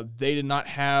 They did not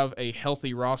have a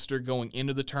healthy roster going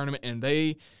into the tournament, and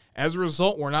they, as a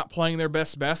result, were not playing their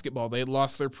best basketball. They had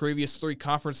lost their previous 3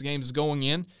 conference games going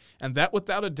in, and that,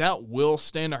 without a doubt, will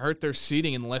stand to hurt their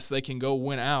seeding unless they can go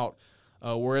win out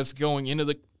whereas going into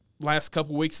the last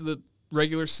couple weeks of the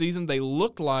regular season, they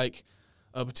looked like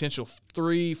a potential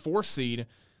 3-4 seed.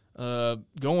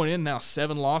 Going in now,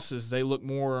 7 losses, they look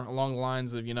more along the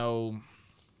lines of,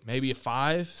 maybe a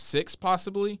 5-6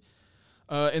 possibly.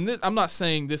 And I'm not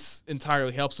saying this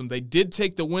entirely helps them. They did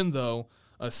take the win, though,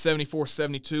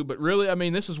 74-72. But really,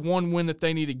 this is one win that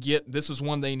they need to get. This is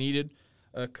one they needed.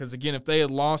 Because, again, if they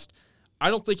had lost, I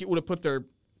don't think it would have put their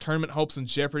tournament hopes in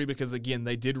jeopardy because, again,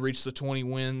 they did reach the 20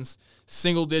 wins,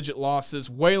 single-digit losses.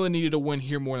 Wayland needed a win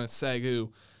here more than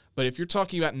Sagu. But if you're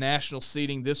talking about national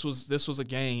seeding, this was a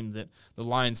game that the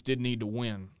Lions did need to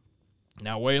win.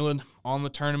 Now, Wayland on the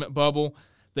tournament bubble,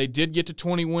 they did get to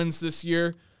 20 wins this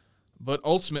year, but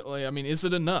ultimately, is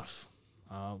it enough?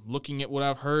 Looking at what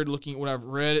I've heard, looking at what I've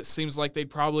read, it seems like they'd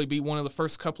probably be one of the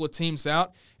first couple of teams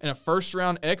out, and a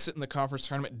first-round exit in the conference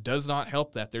tournament does not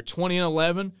help that. They're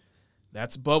 20-11.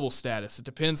 That's bubble status. It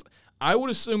depends. I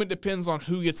would assume it depends on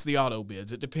who gets the auto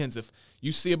bids. It depends. If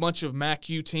you see a bunch of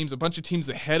MACU teams, a bunch of teams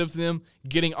ahead of them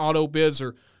getting auto bids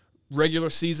or regular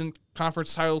season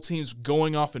conference title teams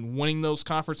going off and winning those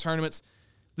conference tournaments,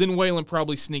 then Wayland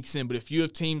probably sneaks in. But if you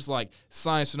have teams like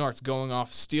Science and Arts going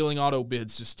off, stealing auto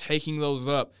bids, just taking those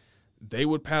up, they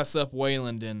would pass up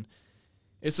Wayland. And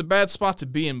it's a bad spot to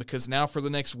be in because now for the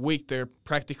next week they're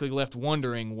practically left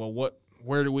wondering, well,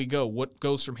 where do we go? What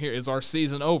goes from here? Is our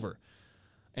season over?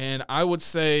 And I would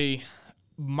say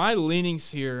my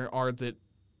leanings here are that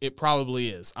it probably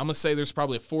is. I'm going to say there's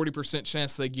probably a 40%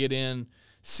 chance they get in,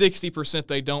 60%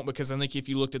 they don't, because I think if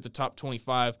you looked at the top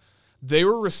 25, they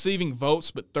were receiving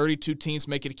votes, but 32 teams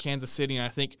make it to Kansas City, and I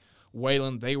think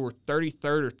Wayland, they were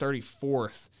 33rd or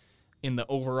 34th in the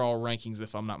overall rankings,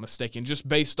 if I'm not mistaken, just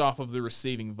based off of the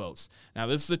receiving votes. Now,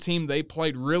 this is a team they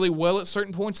played really well at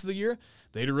certain points of the year.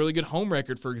 They had a really good home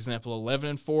record, for example,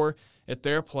 11-4 at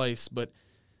their place, but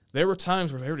there were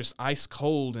times where they were just ice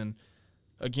cold. And,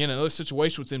 again, another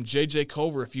situation with them, J.J.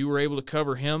 Culver, if you were able to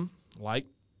cover him like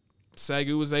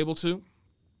Sagu was able to,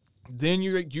 then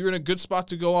you're in a good spot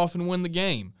to go off and win the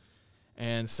game.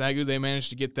 And Sagu, they managed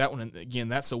to get that one. And, again,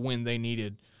 that's a win they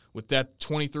needed. With that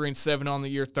 23-7 on the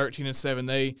year,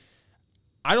 13-7,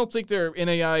 I don't think their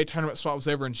NAIA tournament spot was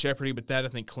ever in jeopardy, but that, I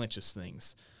think, clinches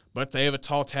things. But they have a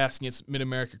tall task against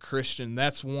Mid-America Christian.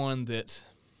 That's one that,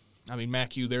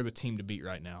 MACU, they're the team to beat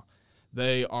right now.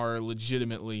 They are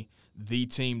legitimately the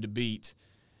team to beat.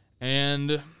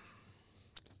 And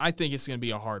I think it's going to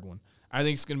be a hard one. I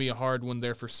think it's going to be a hard one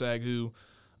there for Sagu.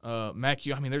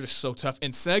 MACU, they're just so tough.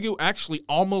 And Sagu actually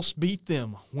almost beat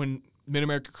them when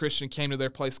Mid-America Christian came to their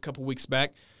place a couple weeks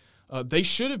back. They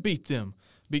should have beat them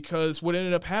because what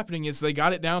ended up happening is they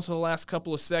got it down to the last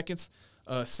couple of seconds.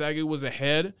 Sagu was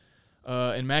ahead,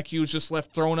 and MACU was just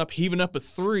left heaving up a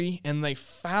three, and they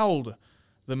fouled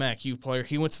the MACU player.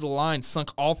 He went to the line,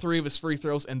 sunk all 3 of his free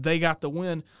throws, and they got the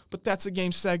win. But that's a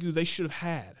game Sagu they should have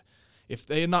had. If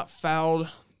they had not fouled,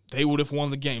 they would have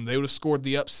won the game. They would have scored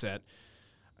the upset.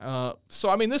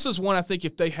 So, this is one I think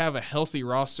if they have a healthy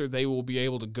roster, they will be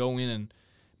able to go in and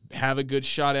have a good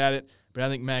shot at it. But I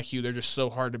think MACU, they're just so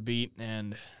hard to beat.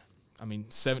 And,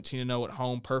 17-0 at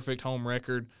home, perfect home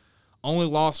record. Only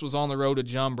loss was on the road to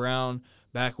John Brown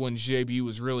back when JBU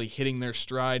was really hitting their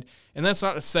stride. And that's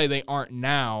not to say they aren't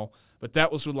now, but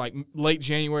that was with late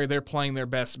January. They're playing their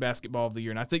best basketball of the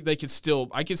year, and I think they could still.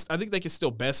 I think they could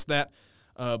still best that,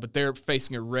 but they're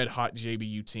facing a red-hot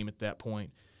JBU team at that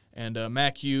point. And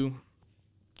MACU,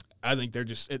 I think they're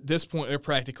just at this point they're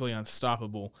practically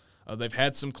unstoppable. They've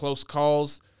had some close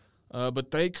calls,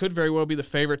 but they could very well be the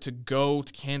favorite to go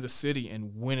to Kansas City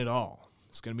and win it all.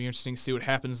 It's going to be interesting to see what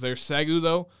happens there. Sagu,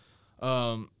 though,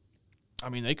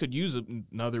 they could use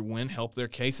another win, help their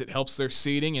case. It helps their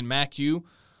seeding. And MACU,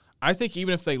 I think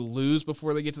even if they lose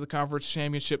before they get to the conference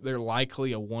championship, they're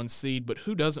likely a 1 seed. But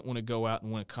who doesn't want to go out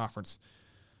and win a conference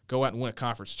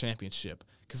championship?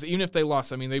 Because even if they lost,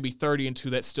 they'd be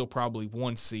 30-2. That's still probably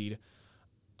 1 seed.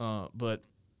 But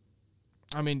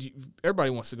everybody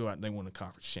wants to go out and they win a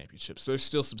conference championship. So there's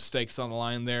still some stakes on the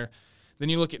line there. Then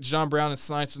you look at John Brown and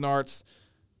Science and Arts.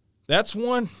 That's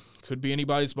one. Could be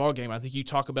anybody's ball game. I think you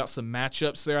talk about some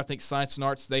matchups there. I think Science and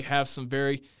Arts, they have some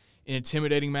very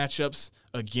intimidating matchups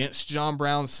against John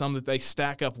Brown, some that they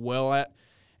stack up well at.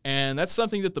 And that's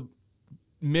something that the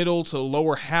middle to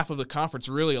lower half of the conference,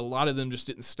 really a lot of them just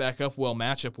didn't stack up well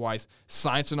matchup-wise.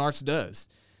 Science and Arts does.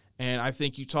 And I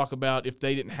think you talk about if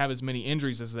they didn't have as many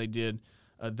injuries as they did,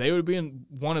 they would be in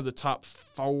one of the top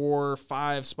 4 or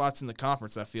 5 spots in the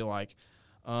conference, I feel like.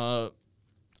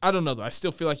 I don't know, though. I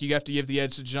still feel like you have to give the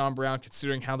edge to John Brown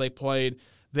considering how they played.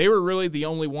 They were really the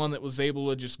only one that was able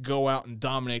to just go out and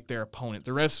dominate their opponent.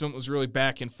 The rest of them was really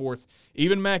back and forth.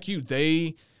 Even MACU,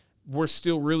 they we're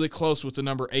still really close with the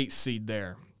number 8 seed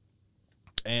there.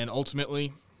 And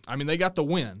ultimately, I mean, they got the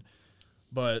win.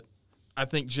 But I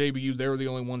think JBU, they were the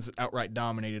only ones that outright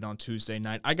dominated on Tuesday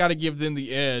night. I got to give them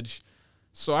the edge.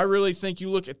 So I really think you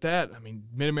look at that. I mean,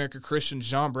 Mid-America Christian,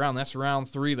 John Brown, that's round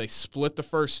 3. They split the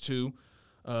first two.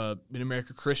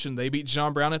 Mid-America Christian, they beat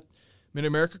John Brown at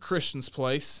Mid-America Christian's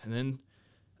place. And then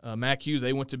MACU,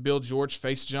 they went to Bill George,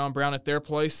 faced John Brown at their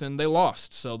place, and they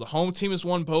lost. So the home team has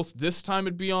won both. This time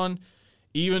it'd be on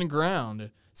even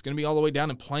ground. It's going to be all the way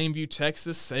down in Plainview,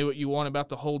 Texas. Say what you want about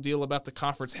the whole deal about the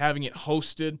conference having it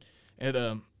hosted at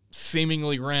a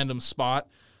seemingly random spot.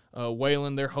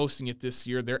 Wayland, they're hosting it this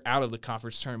year. They're out of the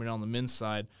conference tournament on the men's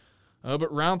side.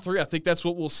 But round 3, I think that's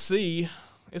what we'll see.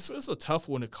 It's a tough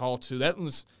one to call, too.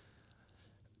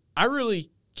 I really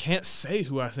can't say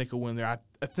who I think will win there.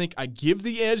 I think I give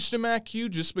the edge to MACU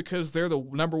just because they're the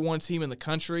number 1 team in the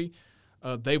country.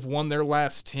 They've won their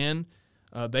last 10.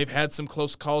 They've had some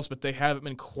close calls, but they haven't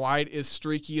been quite as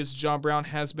streaky as John Brown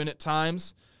has been at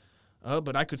times.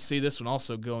 But I could see this one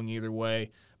also going either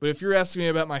way. But if you're asking me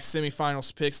about my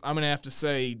semifinals picks, I'm going to have to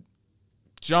say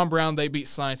John Brown, they beat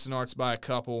Science and Arts by a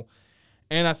couple.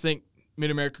 And I think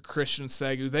Mid-America Christian and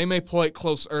Sagu, they may play it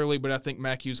close early, but I think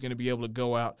MACU is going to be able to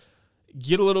go out,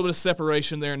 get a little bit of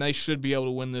separation there, and they should be able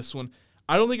to win this one.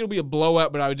 I don't think it'll be a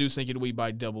blowout, but I do think it'll be by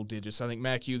double digits. I think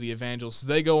MACU, the Evangelists,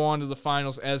 they go on to the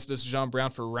finals, as does John Brown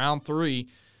for round 3.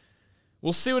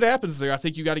 We'll see what happens there. I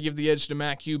think you got to give the edge to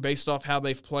MACU based off how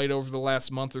they've played over the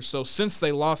last month or so since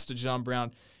they lost to John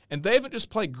Brown. And they haven't just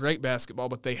played great basketball,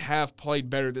 but they have played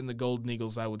better than the Golden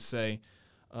Eagles, I would say.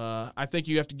 I think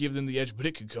you have to give them the edge, but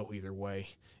it could go either way.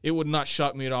 It would not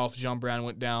shock me at all if John Brown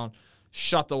went down,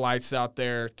 shot the lights out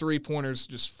there, 3-pointers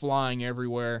just flying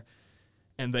everywhere,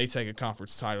 and they take a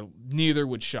conference title. Neither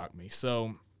would shock me.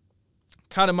 So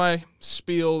kind of my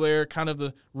spiel there, kind of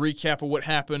the recap of what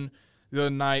happened the other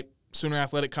night, Sooner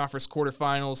Athletic Conference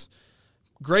quarterfinals.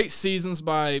 Great seasons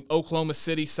by Oklahoma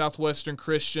City, Southwestern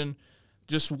Christian.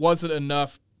 Just wasn't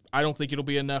enough. I don't think it'll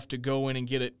be enough to go in and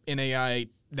get an NAIA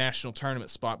national tournament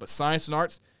spot. But Science and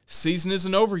Arts, season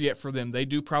isn't over yet for them. They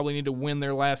do probably need to win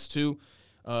their last 2,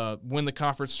 win the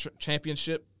conference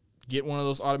championship, get one of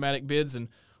those automatic bids. And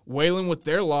Wayland, with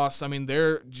their loss, I mean,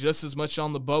 they're just as much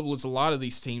on the bubble as a lot of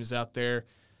these teams out there.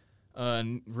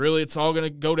 And really, it's all going to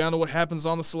go down to what happens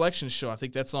on the selection show. I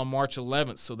think that's on March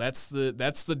 11th. So that's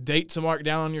the date to mark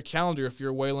down on your calendar if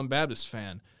you're a Wayland Baptist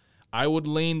fan. I would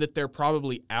lean that they're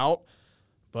probably out,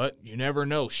 but you never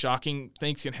know. Shocking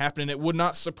things can happen, and it would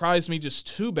not surprise me just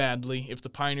too badly if the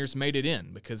Pioneers made it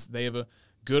in because they have a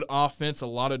good offense, a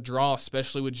lot of draw,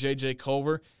 especially with J.J.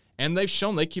 Culver, and they've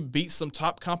shown they can beat some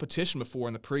top competition before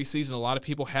in the preseason. A lot of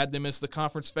people had them as the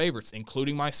conference favorites,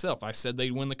 including myself. I said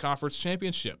they'd win the conference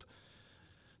championship.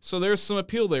 So there's some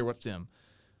appeal there with them.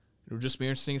 It'll just be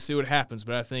interesting to see what happens,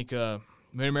 but I think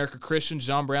Mid-America Christian,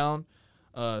 John Brown,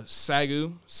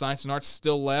 Sagu, Science and Arts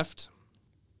still left.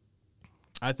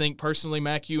 I think personally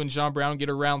MACU and John Brown get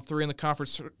a round 3 in the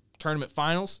conference tournament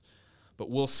finals, but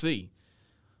we'll see.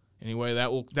 Anyway,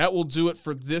 that will do it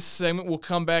for this segment. We'll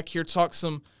come back here, talk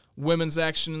some women's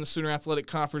action in the Sooner Athletic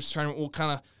Conference tournament. We'll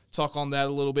kind of talk on that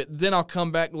a little bit. Then I'll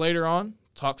come back later on,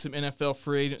 talk some NFL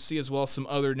free agency as well as some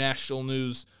other national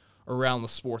news around the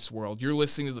sports world. You're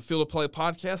listening to the Field of Play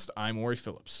podcast. I'm Orry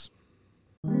Phillips.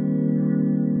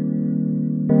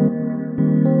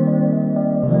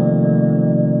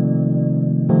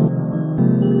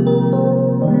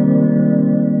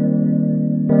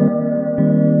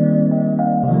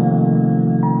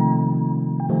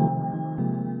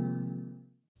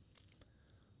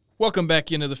 Welcome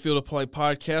back into the Field of Play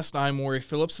podcast. I'm Orry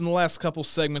Phillips. In the last couple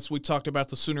segments, we talked about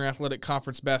the Sooner Athletic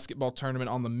Conference basketball tournament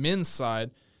on the men's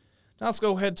side. Now let's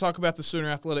go ahead and talk about the Sooner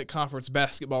Athletic Conference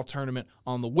basketball tournament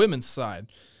on the women's side.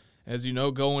 As you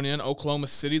know, going in, Oklahoma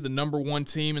City, the number 1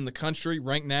 team in the country,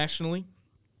 ranked nationally,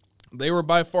 they were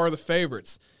by far the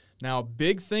favorites. Now, a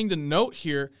big thing to note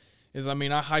here is, I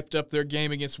hyped up their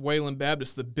game against Wayland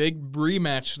Baptist, the big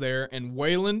rematch there, and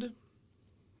Wayland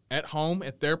at home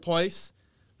at their place,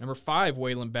 number 5,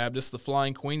 Wayland Baptist, the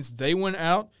Flying Queens, they went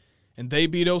out and they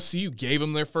beat OCU, gave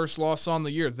them their first loss on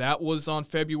the year. That was on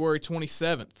February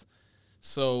 27th.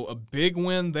 So a big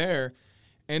win there.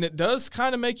 And it does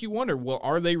kind of make you wonder, well,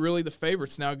 are they really the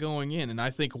favorites now going in? And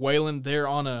I think Wayland, they're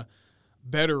on a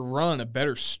better run, a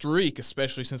better streak,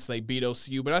 especially since they beat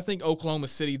OCU. But I think Oklahoma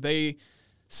City, they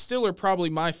still are probably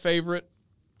my favorite.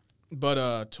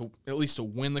 But to at least to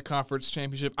win the conference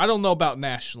championship, I don't know about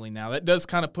nationally now. That does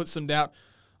kind of put some doubt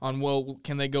on, well,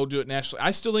 can they go do it nationally?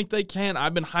 I still think they can.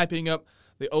 I've been hyping up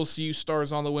the OCU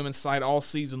Stars on the women's side all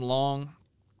season long.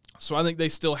 So I think they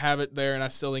still have it there, and I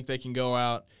still think they can go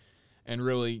out and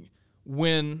really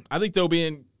win. I think they'll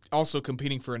be also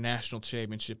competing for a national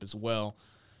championship as well.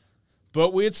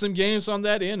 But we had some games on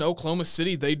that end. Oklahoma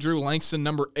City, they drew Langston,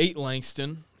 number 8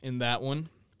 Langston in that one.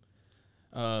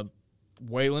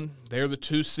 Wayland, they're the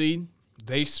 2 seed.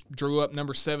 They drew up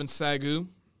number 7 Sagu.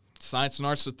 Science and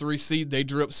Arts, the 3 seed. They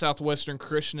drew up Southwestern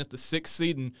Christian at the 6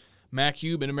 seed. And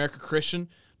MacU, Mid-America Christian,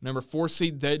 number 4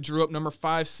 seed. They drew up number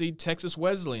 5 seed Texas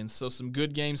Wesleyan. So some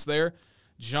good games there.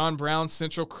 John Brown,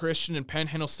 Central Christian, and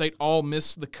Panhandle State all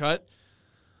missed the cut.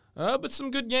 But some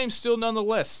good games still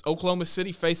nonetheless. Oklahoma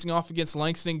City facing off against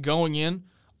Langston going in.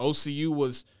 OCU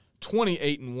was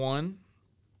 28-1.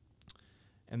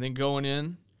 And then going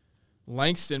in,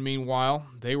 Langston, meanwhile,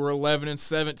 they were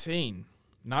 11-17.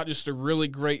 Not just a really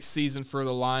great season for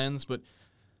the Lions, but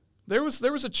there was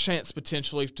a chance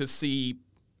potentially to see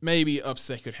maybe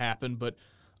upset could happen. But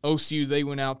OCU, they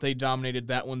went out, they dominated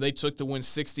that one. They took the win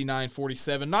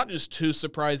 69-47. Not just too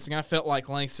surprising. I felt like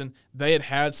Langston, they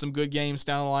had some good games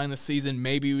down the line this season.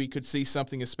 Maybe we could see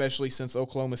something, especially since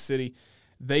Oklahoma City,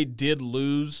 they did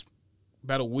lose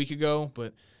about a week ago,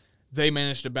 but they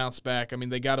managed to bounce back. I mean,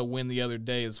 they got a win the other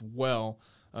day as well.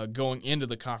 Going into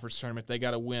the conference tournament, they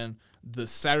got a win the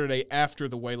Saturday after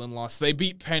the Wayland loss. They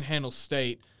beat Panhandle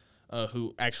State,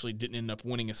 who actually didn't end up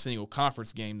winning a single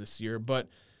conference game this year, but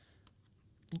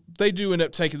they do end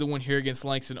up taking the win here against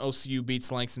Langston. OCU beats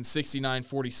Langston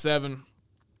 69-47.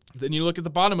 Then you look at the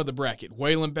bottom of the bracket.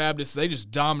 Wayland Baptist, they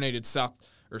just dominated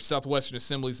Southwestern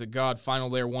Assemblies of God. Final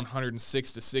there,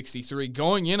 106-63.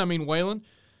 Going in, I mean, Wayland,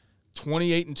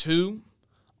 28-2.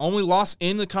 Only loss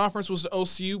in the conference was to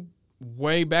OCU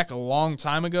way back a long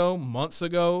time ago, months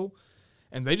ago.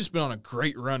 And they just been on a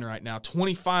great run right now.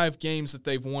 25 games that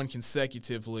they've won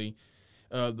consecutively.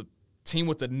 The team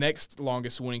with the next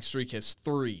longest winning streak has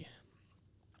 3.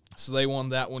 So they won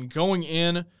that one. Going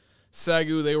in,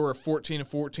 Sagu, they were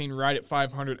 14-14, right at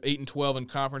 500, 8-12 in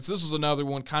conference. This was another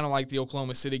one, kind of like the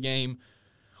Oklahoma City game,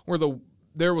 where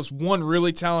there was one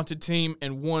really talented team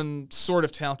and one sort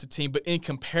of talented team, but in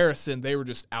comparison, they were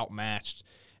just outmatched.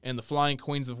 And the Flying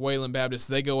Queens of Wayland Baptist,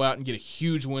 they go out and get a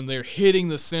huge win there, hitting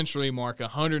the century mark,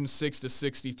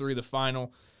 106-63 the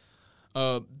final.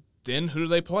 Then who do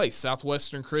they play?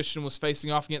 Southwestern Christian was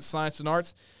facing off against Science and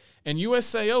Arts. And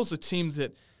USAO's a team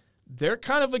that they're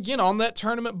kind of, again, on that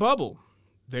tournament bubble.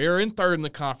 They're in third in the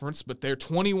conference, but they're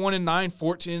 21-9,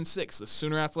 14-6. The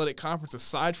Sooner Athletic Conference,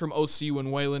 aside from OCU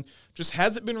and Wayland, just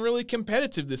hasn't been really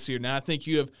competitive this year. Now, I think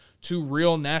you have 2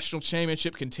 real national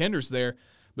championship contenders there,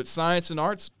 but Science and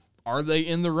Arts, are they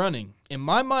in the running? In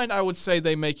my mind, I would say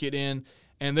they make it in,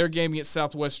 and their game against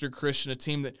Southwestern Christian, a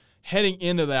team that heading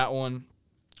into that one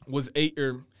was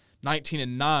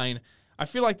 19-9. I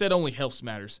feel like that only helps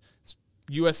matters.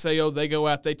 USAO, they go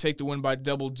out, they take the win by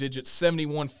double digits,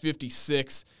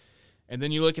 71-56. And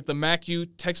then you look at the MacU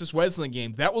Texas Wesleyan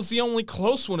game. That was the only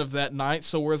close one of that night.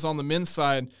 So whereas on the men's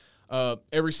side,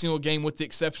 every single game with the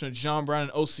exception of John Brown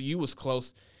and OCU was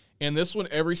close. And this one,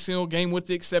 every single game with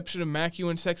the exception of MacU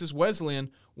and Texas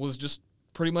Wesleyan was just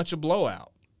pretty much a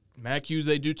blowout. MacU,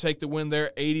 they do take the win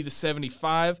there,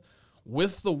 80-75.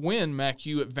 With the win,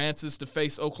 MacU advances to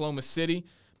face Oklahoma City.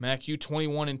 MacU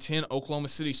 21-10, Oklahoma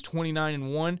City's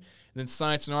 29-1. And then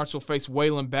Science and Arts will face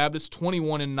Wayland Baptist,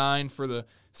 21-9 for the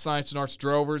Science and Arts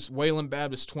Drovers. Wayland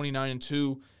Baptist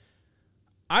 29-2.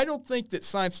 I don't think that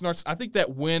Science and Arts, I think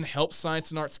that win helps Science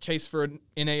and Arts' case for an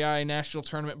NAIA national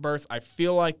tournament berth. I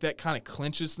feel like that kind of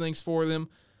clinches things for them.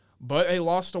 But a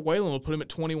loss to Wayland will put them at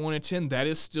 21-10. That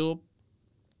is still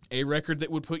a record that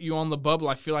would put you on the bubble.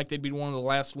 I feel like they'd be one of the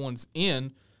last ones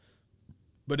in.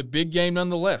 But a big game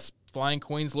nonetheless. Flying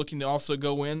Queens looking to also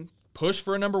go in, push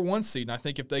for a number 1 seed. And I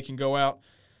think if they can go out,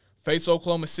 face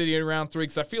Oklahoma City in round 3,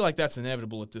 because I feel like that's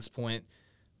inevitable at this point.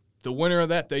 The winner of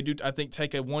that, they do, I think,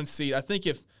 take a 1 seed. I think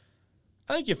if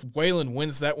Wayland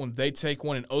wins that one, they take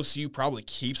one, and OCU probably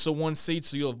keeps a 1 seed,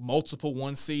 so you'll have multiple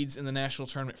 1 seeds in the national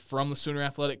tournament from the Sooner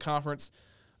Athletic Conference.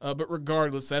 But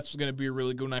regardless, that's going to be a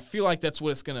really good one. I feel like that's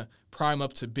what it's going to prime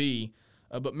up to be.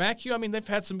 But MacU, I mean, they've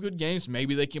had some good games.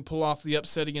 Maybe they can pull off the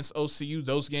upset against OCU.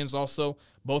 Those games also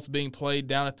both being played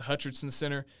down at the Hutchinson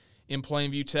Center in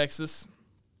Plainview, Texas.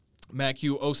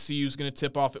 MacU, OCU is going to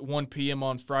tip off at 1 p.m.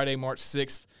 on Friday, March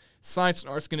 6th. Science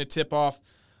and Arts going to tip off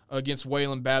against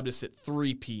Wayland Baptist at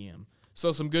 3 p.m.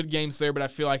 So some good games there, but I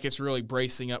feel like it's really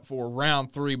bracing up for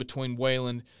round 3 between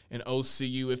Wayland and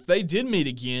OCU. If they did meet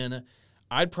again,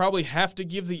 I'd probably have to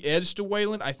give the edge to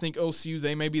Wayland. I think OCU,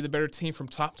 they may be the better team from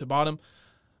top to bottom.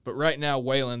 But right now,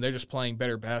 Wayland, they're just playing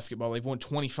better basketball. They've won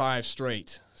 25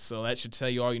 straight, so that should tell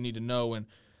you all you need to know. And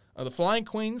the Flying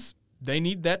Queens, they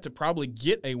need that to probably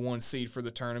get a 1 seed for the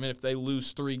tournament. If they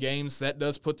lose 3 games, that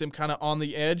does put them kind of on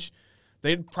the edge.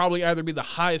 they'd probably either be the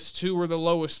highest 2 or the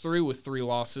lowest 3 with 3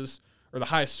 losses, or the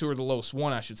highest 2 or the lowest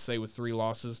 1, I should say, with 3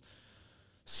 losses.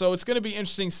 So it's going to be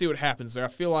interesting to see what happens there. I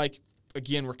feel like,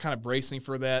 again, we're kind of bracing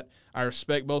for that. I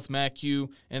respect both MacU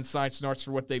and Science and Arts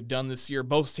for what they've done this year.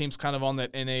 Both teams kind of on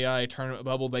that NAIA tournament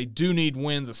bubble. They do need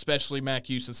wins, especially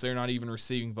MacU, since they're not even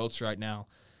receiving votes right now.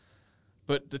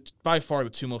 But by far the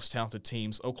 2 most talented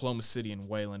teams, Oklahoma City and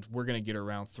Wayland, we're going to get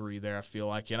around 3 there, I feel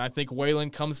like. And I think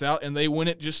Wayland comes out and they win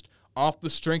it just off the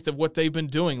strength of what they've been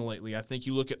doing lately. I think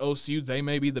you look at OCU, they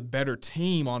may be the better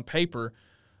team on paper,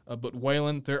 but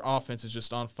Wayland, their offense is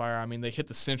just on fire. I mean, they hit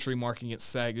the century mark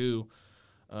against SAGU,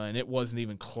 and it wasn't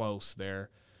even close there.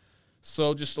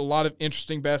 So just a lot of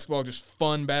interesting basketball, just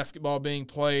fun basketball being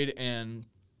played, and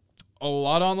a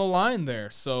lot on the line there.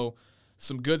 So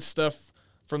some good stuff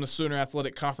from the Sooner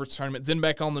Athletic Conference Tournament. Then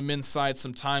back on the men's side,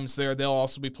 some times there. They'll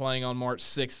also be playing on March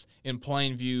 6th in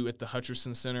Plainview at the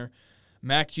Hutcherson Center.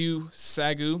 MacU,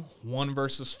 SAGU, 1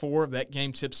 versus 4. That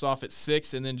game tips off at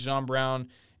 6. And then John Brown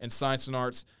and Science and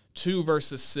Arts, 2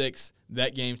 versus 6.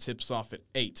 That game tips off at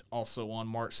 8, also on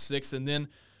March 6th. And then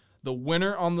the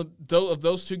winner of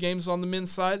those 2 games on the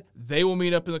men's side, they will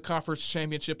meet up in the conference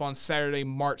championship on Saturday,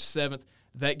 March 7th.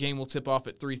 That game will tip off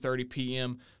at 3:30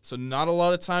 p.m., so not a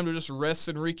lot of time to just rest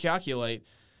and recalculate.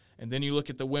 And then you look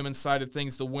at the women's side of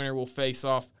things, the winner will face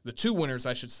off, the 2 winners,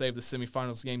 I should say, of the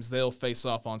semifinals games, they'll face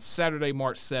off on Saturday,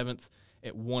 March 7th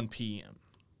at 1 p.m.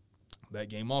 That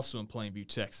game also in Plainview,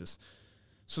 Texas.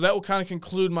 So that will kind of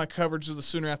conclude my coverage of the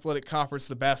Sooner Athletic Conference,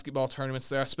 the basketball tournaments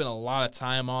there. I spent a lot of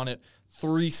time on it,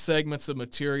 3 segments of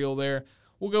material there.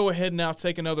 We'll go ahead and now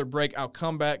take another break. I'll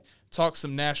come back, talk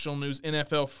some national news.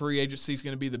 NFL free agency is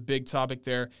going to be the big topic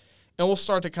there. And we'll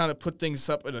start to kind of put things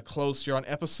up at a close here on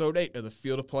Episode 8 of the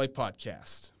Field of Play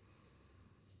podcast.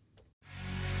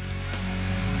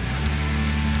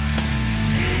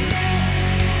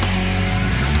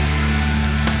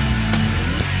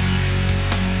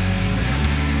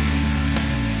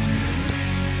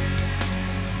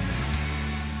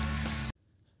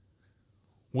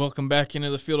 Welcome back into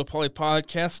the Field of Play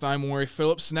podcast. I'm Orry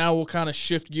Phillips. Now we'll kind of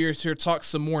shift gears here, talk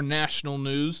some more national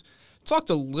news. Talked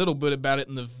a little bit about it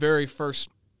in the very first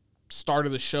start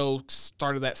of the show,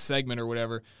 start of that segment or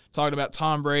whatever. Talked about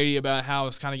Tom Brady, about how I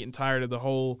was kind of getting tired of the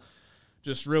whole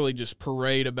just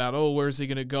parade about, where's he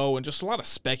going to go, and just a lot of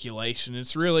speculation.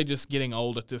 It's really just getting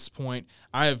old at this point.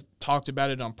 I have talked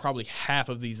about it on probably half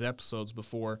of these episodes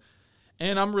before.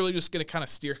 And I'm really just going to kind of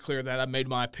steer clear of that. I've made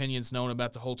my opinions known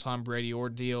about the whole Tom Brady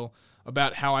ordeal,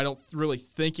 about how I don't really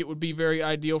think it would be very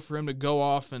ideal for him to go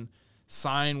off and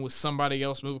sign with somebody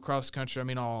else, move across the country. I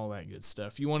mean, all that good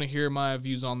stuff. If you want to hear my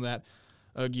views on that,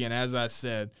 again, as I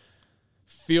said,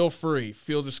 feel free.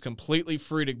 Feel just completely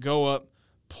free to go up,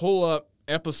 pull up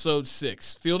Episode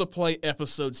 6, Field of Play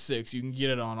Episode 6. You can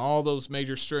get it on all those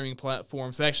major streaming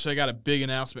platforms. Actually, I got a big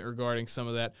announcement regarding some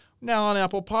of that now on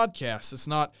Apple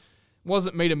Podcasts.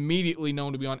 Wasn't made immediately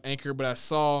known to be on Anchor, but I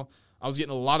was getting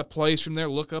a lot of plays from there.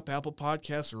 Look up Apple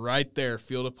Podcasts right there,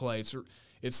 Field of Play.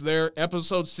 It's there,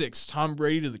 Episode 6, Tom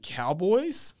Brady to the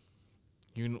Cowboys.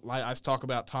 I talk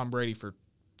about Tom Brady for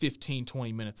 15,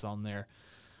 20 minutes on there.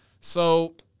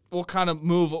 So we'll kind of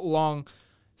move along.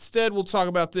 Instead, we'll talk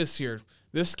about this here.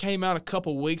 This came out a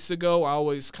couple weeks ago. I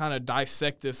always kind of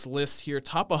dissect this list here.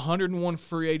 Top 101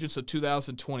 free agents of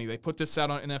 2020. They put this out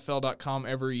on NFL.com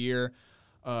every year.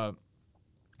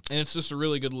 And it's just a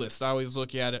really good list. I always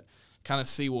look at it, kind of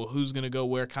see, who's going to go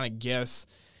where, kind of guess.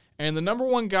 And the number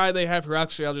 1 guy they have here,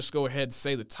 actually, I'll just go ahead and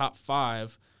say the top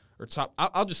 5.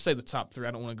 I'll just say the top 3.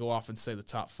 I don't want to go off and say the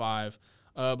top 5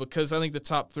 because I think the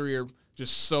top 3 are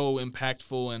just so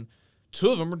impactful. And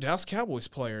 2 of them are Dallas Cowboys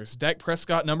players. Dak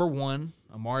Prescott, number 1.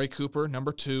 Amari Cooper,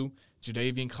 number 2.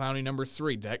 Jadeveon Clowney, number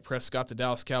 3. Dak Prescott, the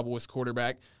Dallas Cowboys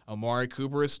quarterback. Amari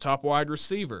Cooper is top wide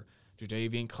receiver.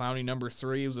 Jadeveon Clowney, number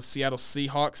 3. He was a Seattle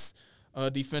Seahawks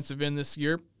defensive end this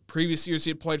year. Previous years he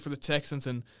had played for the Texans.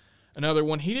 And another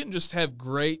one, he didn't just have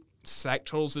great sack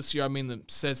totals this year. I mean,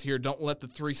 it says here, don't let the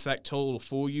 3 sack total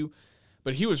fool you.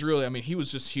 But he was he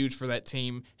was just huge for that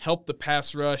team. Helped the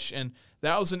pass rush. And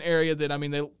that was an area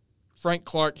that, Frank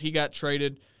Clark, he got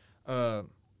traded. But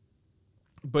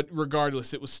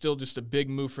regardless, it was still just a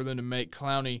big move for them to make.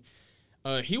 Clowney,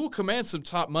 he will command some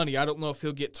top money. I don't know if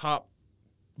he'll get top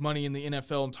money in the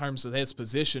NFL in terms of his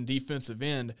position, defensive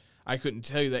end. I couldn't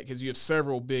tell you that because you have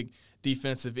several big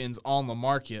defensive ends on the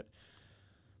market.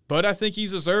 But I think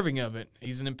he's deserving of it.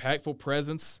 He's an impactful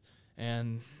presence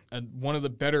and one of the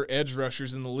better edge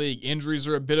rushers in the league. Injuries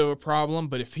are a bit of a problem,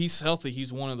 but if he's healthy,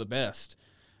 he's one of the best.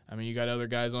 You got other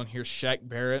guys on here. Shaq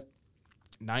Barrett,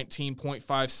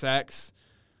 19.5 sacks.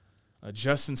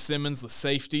 Justin Simmons, the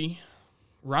safety,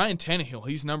 Ryan Tannehill,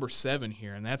 he's number 7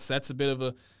 here, and that's a bit of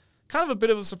a kind of a bit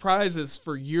of a surprise, as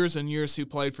for years and years he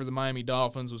played for the Miami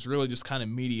Dolphins, was really just kind of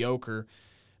mediocre.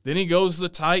 Then he goes to the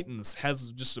Titans,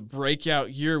 has just a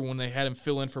breakout year when they had him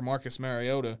fill in for Marcus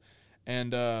Mariota,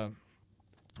 and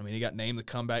he got named the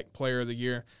comeback player of the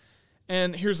year.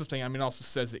 And here's the thing, it also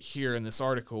says it here in this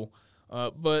article,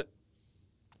 but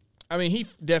he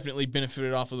definitely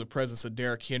benefited off of the presence of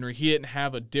Derrick Henry. He didn't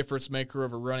have a difference maker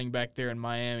of a running back there in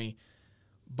Miami,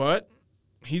 but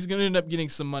he's going to end up getting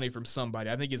some money from somebody.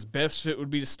 I think his best fit would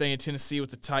be to stay in Tennessee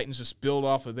with the Titans, just build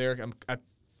off of there. I'm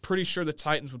pretty sure the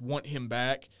Titans would want him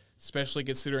back, especially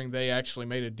considering they actually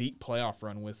made a deep playoff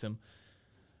run with him.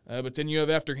 But then you have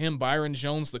after him Byron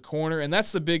Jones, the corner, and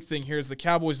that's the big thing here is the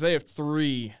Cowboys, they have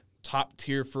 3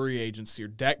 top-tier free agents here.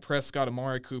 Dak Prescott,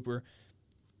 Amari Cooper,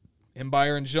 and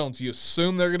Byron Jones. You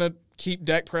assume they're going to keep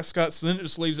Dak Prescott, so then it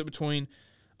just leaves it between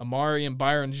Amari and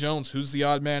Byron Jones. Who's the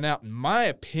odd man out? In my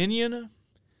opinion,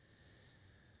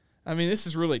 this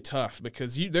is really tough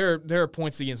because there are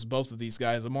points against both of these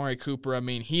guys. Amari Cooper,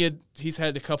 he's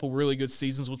had a couple really good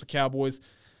seasons with the Cowboys,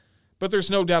 but there's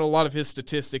no doubt a lot of his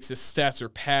statistics, his stats are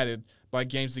padded by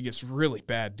games against really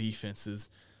bad defenses.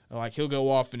 Like he'll go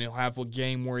off and he'll have a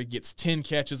game where he gets 10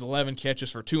 catches, 11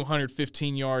 catches for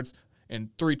 215 yards and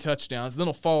 3 touchdowns. Then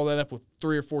he'll follow that up with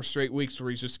 3 or 4 straight weeks where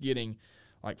he's just getting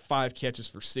like 5 catches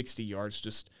for 60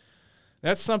 yards.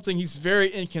 That's something he's very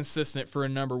inconsistent for a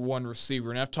number 1 receiver.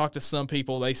 And I've talked to some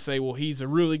people, they say, well, he's a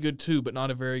really good 2, but not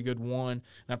a very good 1. And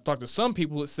I've talked to some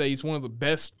people that say he's one of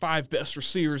the 5 best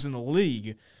receivers in the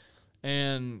league.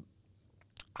 And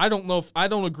I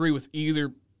don't agree with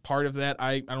either part of that.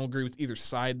 I don't agree with either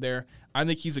side there. I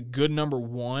think he's a good number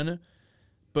 1,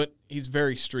 but he's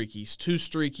very streaky. He's too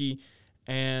streaky.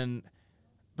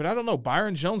 But I don't know.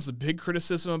 Byron Jones, the big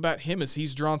criticism about him is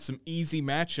he's drawn some easy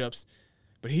matchups,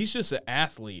 but he's just an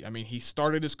athlete. He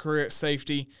started his career at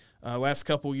safety. Last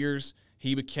couple years,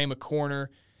 he became a corner,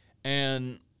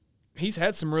 and he's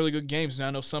had some really good games. Now,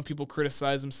 I know some people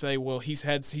criticize him, say, well, he's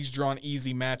drawn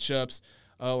easy matchups.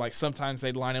 Like sometimes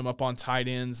they'd line him up on tight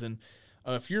ends, and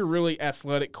if you're a really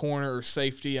athletic corner or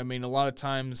safety, a lot of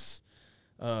times,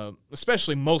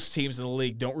 especially most teams in the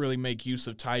league, don't really make use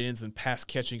of tight ends in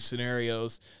pass-catching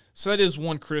scenarios. So that is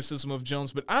one criticism of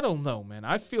Jones, but I don't know, man.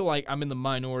 I feel like I'm in the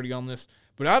minority on this,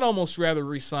 but I'd almost rather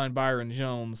re-sign Byron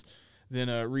Jones than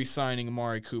re-signing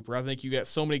Amari Cooper. I think you got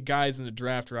so many guys in the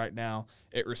draft right now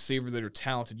at receiver that are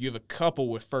talented. You have a couple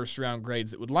with first-round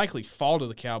grades that would likely fall to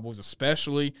the Cowboys,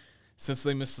 especially since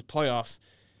they missed the playoffs.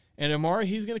 And Amari,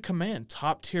 he's going to command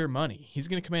top-tier money.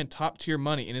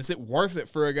 And is it worth it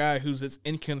for a guy who's as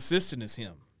inconsistent as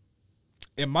him?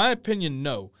 In my opinion,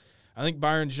 no. I think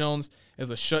Byron Jones as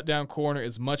a shutdown corner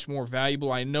is much more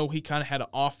valuable. I know he kind of had an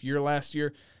off year last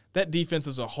year. That defense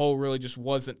as a whole really just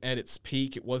wasn't at its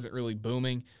peak. It wasn't really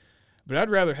booming. But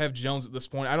I'd rather have Jones at this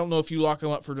point. I don't know if you lock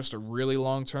him up for just a really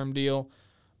long-term deal.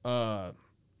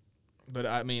 But,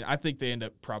 I think they end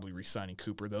up probably re-signing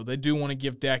Cooper, though. They do want to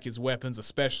give Dak his weapons,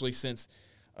 especially since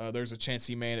there's a chance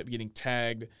he may end up getting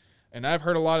tagged. And I've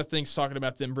heard a lot of things talking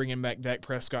about them bringing back Dak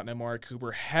Prescott and Amari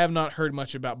Cooper. Have not heard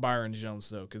much about Byron Jones,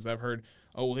 though, because I've heard,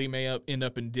 he may end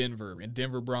up in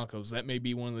Denver Broncos. That may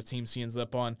be one of the teams he ends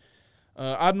up on.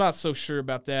 I'm not so sure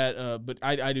about that, but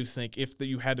I do think if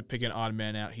you had to pick an odd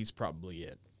man out, he's probably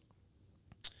it.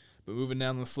 But moving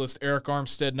down this list, Eric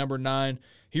Armstead, number 9.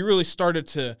 He really started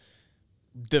to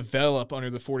develop under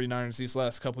the 49ers these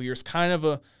last couple years. Kind of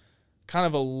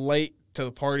a late to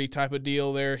the party type of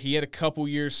deal there. He had a couple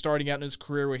years starting out in his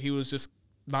career where he was just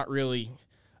not really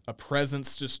a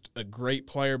presence, just a great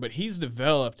player, but he's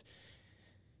developed.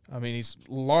 He's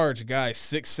a large guy,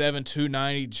 6'7",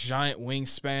 290, giant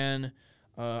wingspan.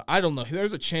 I don't know.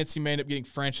 There's a chance he may end up getting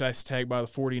franchise tagged by the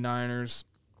 49ers,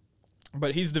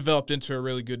 but he's developed into a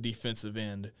really good defensive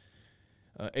end.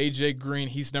 A.J. Green,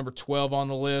 he's number 12 on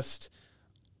the list.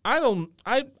 I don't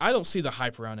see the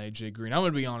hype around A.J. Green. I'm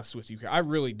going to be honest with you here. I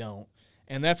really don't.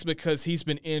 And that's because he's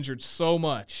been injured so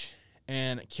much.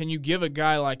 And can you give a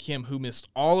guy like him who missed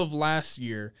all of last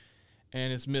year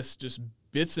and has missed just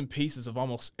bits and pieces of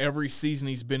almost every season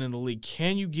he's been in the league,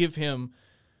 can you give him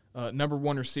number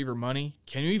 1 receiver money?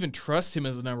 Can you even trust him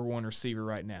as a number 1 receiver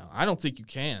right now? I don't think you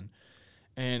can.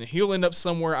 And he'll end up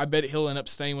somewhere. I bet he'll end up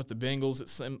staying with the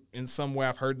Bengals in some way.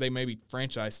 I've heard they may be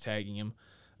franchise tagging him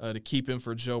to keep him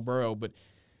for Joe Burrow. But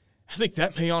I think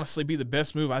that may honestly be the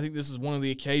best move. I think this is one of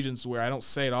the occasions where I don't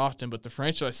say it often, but the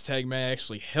franchise tag may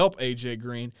actually help A.J.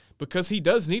 Green because he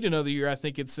does need another year, I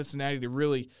think, in Cincinnati to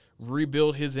really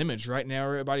rebuild his image. Right now,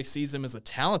 everybody sees him as a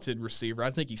talented receiver.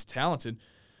 I think he's talented.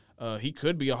 He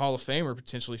could be a Hall of Famer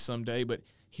potentially someday, but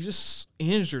He's just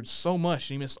injured so much.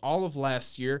 He missed all of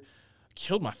last year.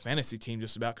 Killed my fantasy team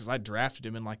just about because I drafted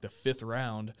him in like the 5th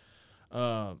round.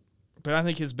 But I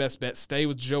think his best bet, stay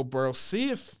with Joe Burrow. See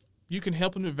if you can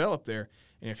help him develop there.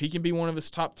 And if he can be one of his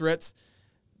top threats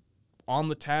on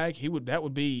the tag, he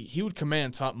would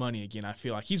command top money again, I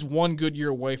feel like. He's one good year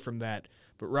away from that.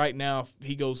 But right now, if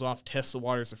he goes off, tests the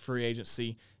waters of free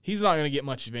agency, he's not going to get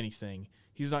much of anything.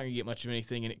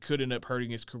 And it could end up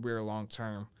hurting his career long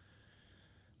term.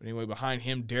 But anyway, behind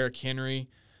him, Derrick Henry,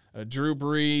 Drew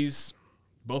Brees,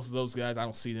 both of those guys, I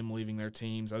don't see them leaving their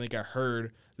teams. I think I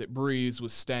heard that Brees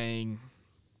was staying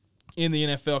in the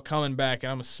NFL, coming back,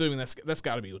 and I'm assuming that's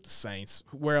got to be with the Saints.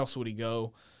 Where else would he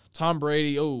go? Tom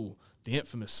Brady, the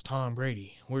infamous Tom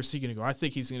Brady. Where's he going to go? I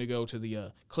think he's going to go to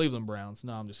the Cleveland Browns.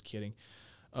 No, I'm just kidding.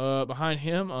 Behind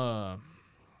him,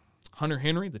 Hunter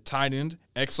Henry, the tight end,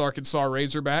 ex-Arkansas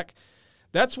Razorback.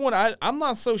 That's one I'm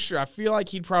not so sure. I feel like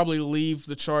he'd probably leave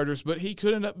the Chargers, but he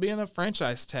could end up being a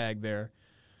franchise tag there.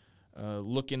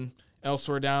 Looking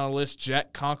elsewhere down the list,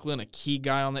 Jack Conklin, a key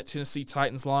guy on that Tennessee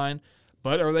Titans line.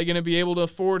 But are they going to be able to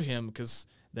afford him? Because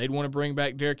they'd want to bring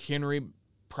back Derrick Henry,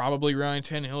 probably Ryan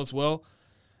Tannehill as well.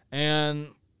 And,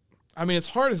 I mean, as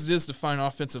hard as it is to find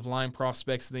offensive line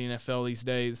prospects in the NFL these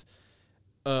days,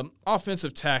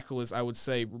 offensive tackle is, I would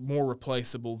say, more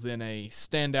replaceable than a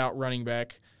standout running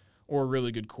back or a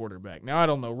really good quarterback. Now, I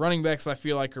don't know. Running backs, I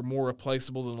feel like, are more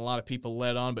replaceable than a lot of people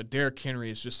let on, but Derrick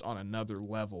Henry is just on another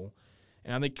level.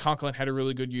 And I think Conklin had a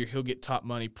really good year. He'll get top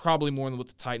money, probably more than what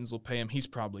the Titans will pay him. He's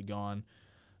probably gone.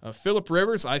 Phillip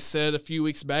Rivers, I said a few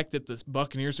weeks back that the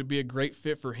Buccaneers would be a great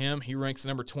fit for him. He ranks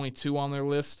number 22 on their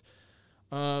list.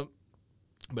 But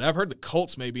I've heard the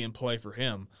Colts may be in play for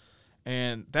him.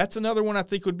 And that's another one I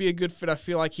think would be a good fit. I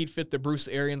feel like he'd fit the Bruce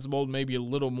Arians mold maybe a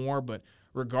little more, but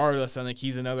regardless, I think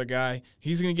he's another guy.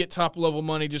 He's going to get top-level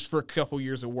money just for a couple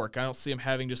years of work. I don't see him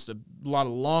having just a lot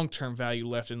of long-term value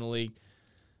left in the league.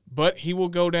 But he will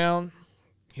go down.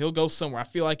 He'll go somewhere. I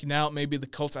feel like now it may be the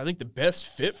Colts. I think the best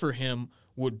fit for him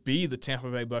would be the Tampa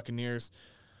Bay Buccaneers.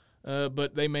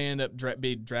 But they may end up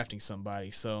drafting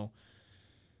somebody. So,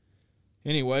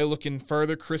 anyway, looking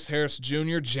further, Chris Harris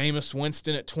Jr., Jameis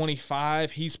Winston at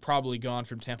 25. He's probably gone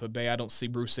from Tampa Bay. I don't see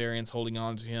Bruce Arians holding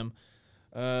on to him.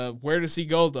 Where does he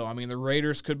go, though? I mean, the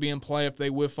Raiders could be in play if they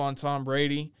whiff on Tom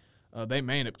Brady. They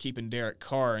may end up keeping Derek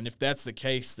Carr, and if that's the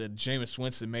case, then Jameis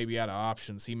Winston may be out of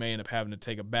options. He may end up having to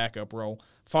take a backup role,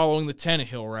 following the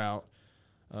Tannehill route.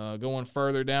 Going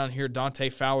further down here, Dante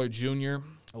Fowler Jr.,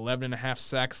 11.5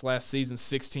 sacks last season,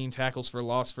 16 tackles for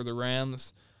loss for the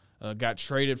Rams. Got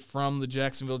traded from the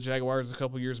Jacksonville Jaguars a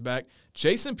couple years back.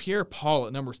 Jason Pierre-Paul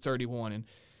at number 31,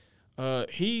 and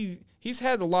he's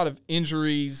had a lot of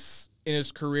injuries in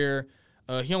his career.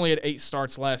 He only had 8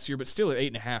 starts last year, but still at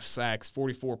 8.5 sacks,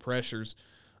 44 pressures.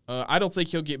 I don't think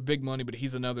he'll get big money, but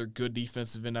he's another good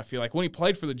defensive end, I feel like. When he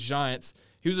played for the Giants,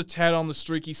 he was a tad on the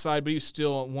streaky side, but he was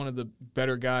still one of the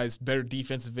better guys, better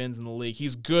defensive ends in the league.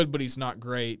 He's good, but he's not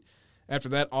great. After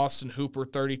that, Austin Hooper,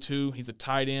 32. He's a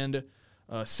tight end.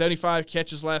 75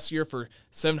 catches last year for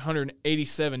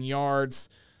 787 yards.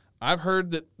 I've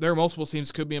heard that there are multiple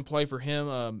teams could be in play for him.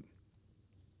 And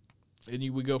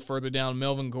we go further down,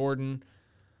 Melvin Gordon.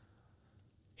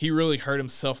 He really hurt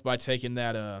himself by taking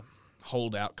that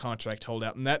contract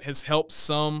holdout, and that has helped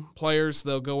some players.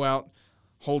 They'll go out,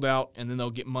 hold out, and then they'll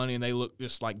get money, and they look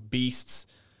just like beasts.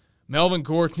 Melvin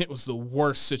Gordon, it was the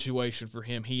worst situation for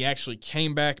him. He actually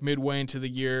came back midway into the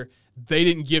year. They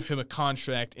didn't give him a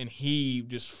contract, and he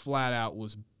just flat out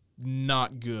was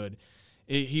not good.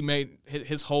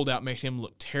 His holdout made him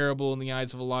look terrible in the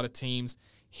eyes of a lot of teams.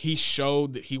 He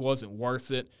showed that he wasn't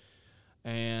worth it,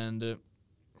 and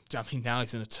I mean, now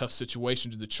he's in a tough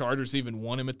situation. Do the Chargers even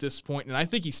want him at this point? And I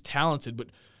think he's talented, but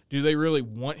do they really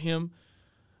want him?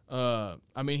 I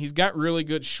mean, he's got really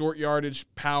good short yardage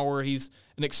power. He's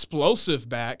an explosive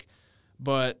back,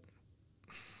 but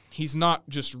he's not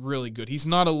just really good. He's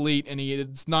not elite, and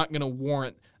it's not going to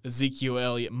warrant Ezekiel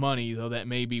Elliott money, though that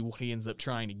may be what he ends up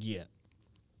trying to get.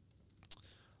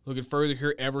 Looking further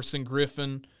here, Everson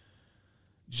Griffin,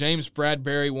 James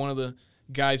Bradbury, one of the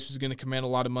guys who's going to command a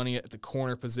lot of money at the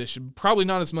corner position. Probably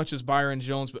not as much as Byron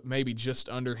Jones, but maybe just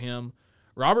under him.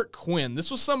 Robert Quinn.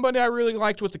 This was somebody I really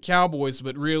liked with the Cowboys,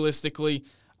 but realistically,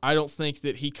 I don't think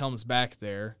that he comes back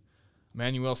there.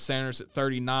 Emmanuel Sanders at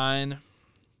 39.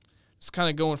 Just kind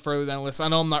of going further down the list. I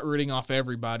know I'm not reading off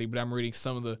everybody, but I'm reading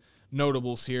some of the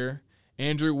notables here.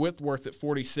 Andrew Whitworth at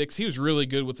 46. He was really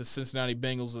good with the Cincinnati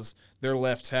Bengals as their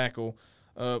left tackle.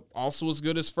 Also was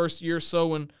good his first year or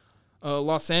so in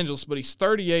Los Angeles, but he's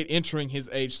 38, entering his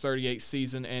age 38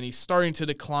 season, and he's starting to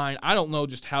decline. I don't know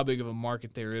just how big of a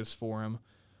market there is for him.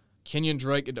 Kenyon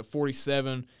Drake at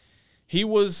 47. He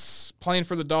was playing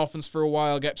for the Dolphins for a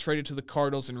while, got traded to the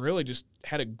Cardinals, and really just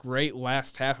had a great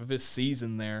last half of his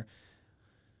season there.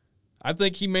 I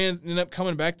think he may end up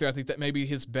coming back there. I think that may be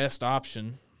his best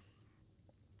option.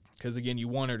 Because, again, you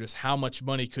wonder just how much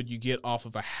money could you get off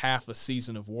of a half a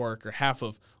season of work or half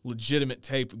of legitimate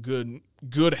tape,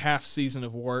 good half season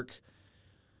of work.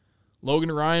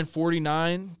 Logan Ryan,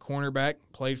 49, cornerback,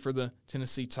 played for the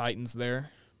Tennessee Titans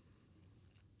there.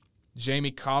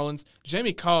 Jamie Collins.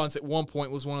 Jamie Collins at one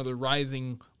point was one of the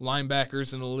rising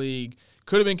linebackers in the league.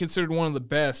 Could have been considered one of the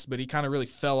best, but he kind of really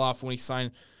fell off when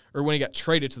he got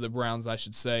traded to the Browns, I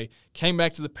should say. Came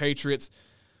back to the Patriots.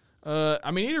 He had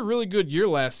a really good year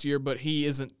last year, but he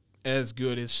isn't as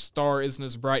good. His star isn't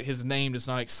as bright. His name does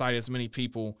not excite as many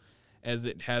people as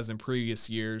it has in previous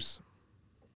years.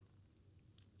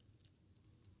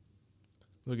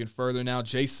 Looking further now,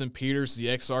 Jason Peters, the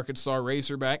ex-Arkansas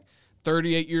Razorback,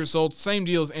 38 years old. Same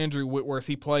deal as Andrew Whitworth.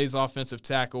 He plays offensive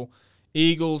tackle.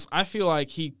 Eagles, I feel like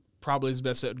he probably is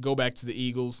best to go back to the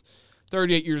Eagles.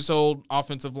 38 years old,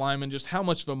 offensive lineman. Just how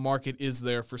much of a market is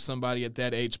there for somebody at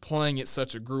that age playing at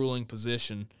such a grueling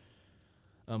position?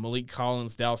 Malik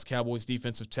Collins, Dallas Cowboys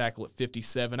defensive tackle at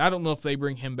 57. I don't know if they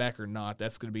bring him back or not.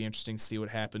 That's going to be interesting to see what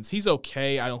happens. He's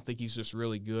okay. I don't think he's just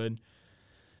really good.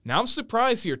 Now I'm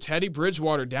surprised here. Teddy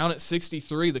Bridgewater down at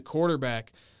 63, the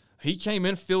quarterback. He came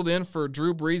in, filled in for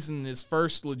Drew Brees in his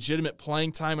first legitimate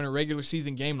playing time in a regular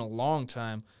season game in a long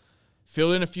time.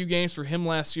 Filled in a few games for him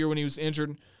last year when he was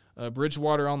injured.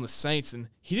 Bridgewater on the Saints, and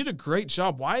he did a great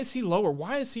job. Why is he lower?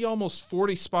 Why is he almost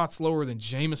 40 spots lower than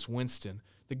Jameis Winston?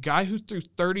 The guy who threw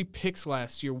 30 picks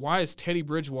last year, why is Teddy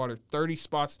Bridgewater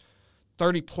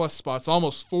 30-plus spots,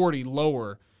 almost 40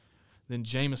 lower than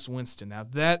Jameis Winston? Now,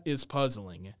 that is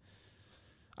puzzling.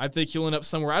 I think he'll end up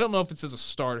somewhere. I don't know if it's as a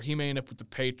starter. He may end up with the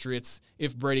Patriots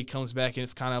if Brady comes back, and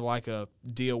it's kind of like a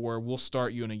deal where we'll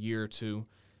start you in a year or two.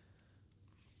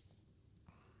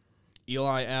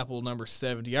 Eli Apple, number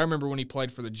 70. I remember when he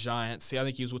played for the Giants. I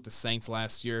think he was with the Saints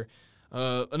last year.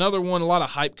 Another one, a lot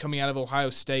of hype coming out of Ohio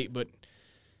State. But,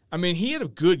 he had a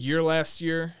good year last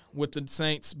year with the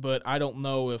Saints, but I don't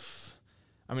know if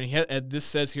this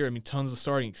says here, tons of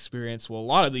starting experience. Well, a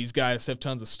lot of these guys have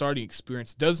tons of starting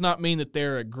experience. Does not mean that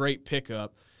they're a great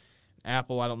pickup.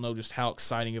 Apple, I don't know just how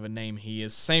exciting of a name he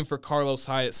is. Same for Carlos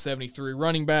Hyde at 73,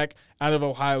 running back out of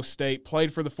Ohio State.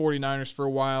 Played for the 49ers for a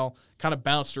while, kind of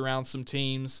bounced around some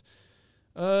teams.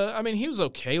 He was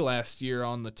okay last year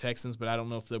on the Texans, but I don't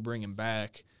know if they'll bring him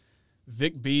back.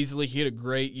 Vic Beasley, he had a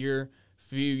great year a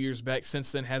few years back.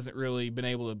 Since then, hasn't really been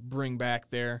able to bring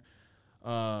back there.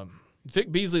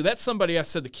 Vic Beasley, that's somebody I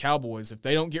said the Cowboys. If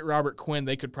they don't get Robert Quinn,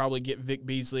 they could probably get Vic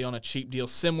Beasley on a cheap deal,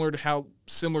 similar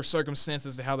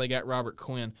circumstances to how they got Robert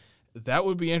Quinn. That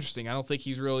would be interesting. I don't think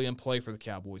he's really in play for the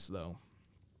Cowboys, though.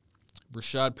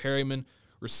 Rashad Perryman,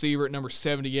 receiver at number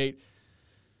 78.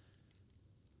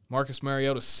 Marcus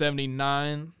Mariota,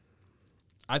 79.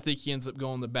 I think he ends up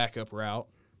going the backup route.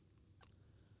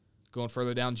 Going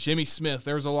further down, Jimmy Smith.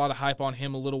 There was a lot of hype on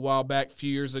him a little while back, a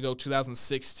few years ago,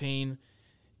 2016.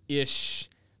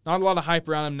 Not a lot of hype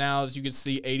around him now, as you can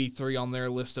see, 83 on their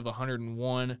list of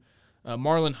 101.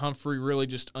 Marlon Humphrey really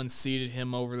just unseated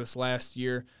him over this last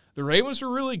year. The Ravens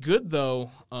were really good, though,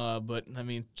 but,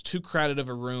 too crowded of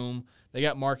a room. They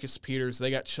got Marcus Peters, they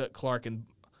got Chuck Clark, and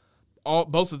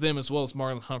both of them, as well as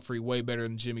Marlon Humphrey, way better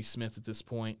than Jimmy Smith at this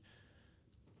point.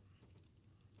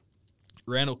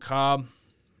 Randall Cobb,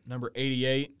 number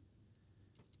 88.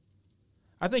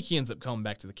 I think he ends up coming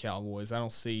back to the Cowboys. I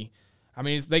don't see...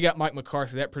 they got Mike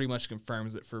McCarthy. That pretty much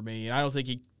confirms it for me. And I don't think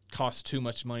he costs too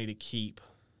much money to keep.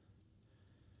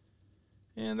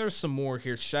 And there's some more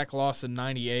here. Shaq Lawson,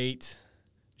 98.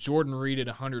 Jordan Reed at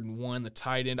 101, the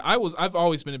tight end. I've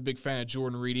always been a big fan of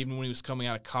Jordan Reed, even when he was coming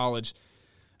out of college.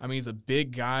 He's a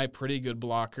big guy, pretty good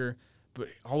blocker, but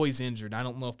always injured. I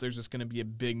don't know if there's just going to be a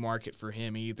big market for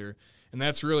him either. And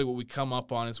that's really what we come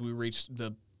up on as we reach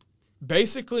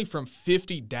basically from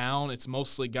 50 down, it's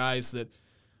mostly guys that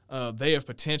they have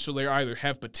potential. They either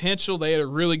have potential, they had a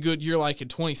really good year like in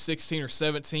 2016 or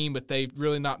 17, but they've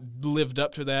really not lived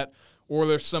up to that, or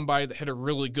there's somebody that had a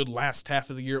really good last half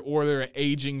of the year, or they're an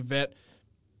aging vet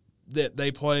that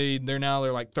they played. They're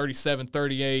like 37,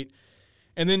 38.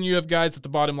 And then you have guys at the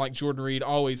bottom like Jordan Reed,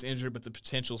 always injured, but the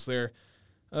potential's there.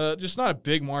 Just not a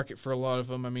big market for a lot of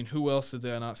them. Who else did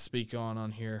I not speak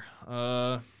on here?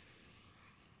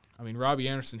 Robbie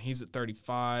Anderson, he's at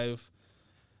 35.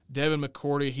 Devin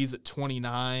McCourty, he's at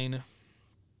 29. I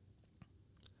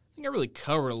think I really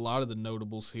covered a lot of the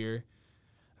notables here.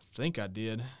 I think I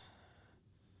did.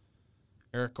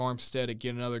 Eric Armstead,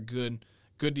 again, another good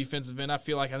good defensive end. I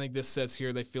think this says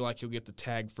here they feel like he'll get the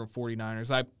tag from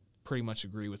 49ers. I pretty much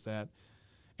agree with that.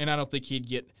 And I don't think he'd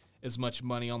get as much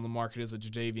money on the market as a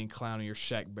Jadeveon Clowney or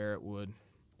Shaq Barrett would.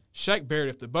 Shaq Barrett,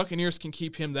 if the Buccaneers can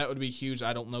keep him, that would be huge.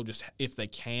 I don't know just if they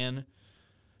can.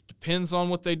 Depends on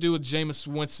what they do with Jameis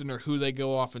Winston or who they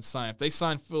go off and sign. If they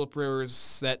sign Phillip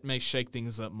Rivers, that may shake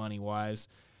things up money-wise.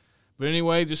 But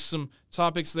anyway, just some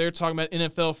topics there, talking about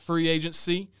NFL free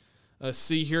agency.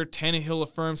 See here, Tannehill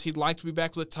affirms he'd like to be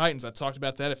back with the Titans. I talked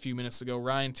about that a few minutes ago.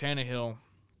 Ryan Tannehill,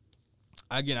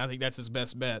 again, I think that's his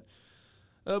best bet.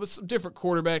 But some different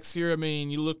quarterbacks here. I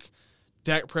mean, you look,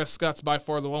 Dak Prescott's by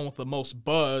far the one with the most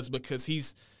buzz because you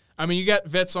got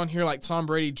vets on here like Tom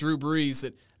Brady, Drew Brees,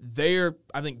 that they're,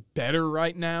 I think, better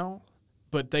right now,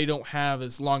 but they don't have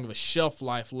as long of a shelf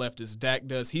life left as Dak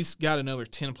does. He's got another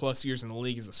 10-plus years in the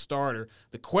league as a starter.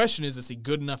 The question is he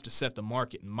good enough to set the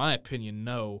market? In my opinion,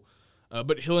 no.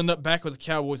 But he'll end up back with the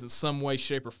Cowboys in some way,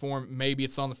 shape, or form. Maybe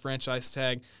it's on the franchise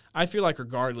tag. I feel like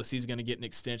regardless, he's going to get an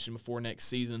extension before next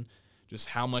season. Just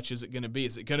how much is it going to be?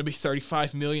 Is it going to be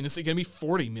 $35 million? Is it going to be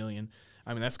 $40 million?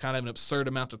 I mean, that's kind of an absurd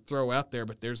amount to throw out there,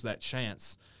 but there's that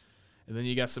chance. And then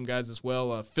you got some guys as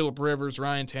well, Phillip Rivers,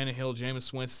 Ryan Tannehill,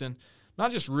 Jameis Winston.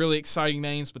 Not just really exciting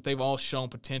names, but they've all shown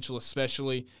potential,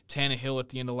 especially Tannehill at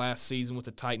the end of last season with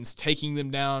the Titans, taking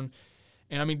them down.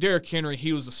 And, I mean, Derrick Henry,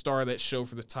 he was the star of that show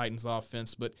for the Titans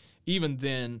offense. But even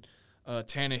then,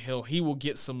 Tannehill, he will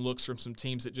get some looks from some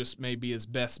teams that just may be his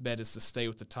best bet is to stay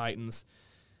with the Titans.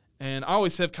 And I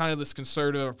always have kind of this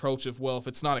conservative approach of, well, if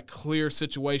it's not a clear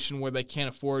situation where they can't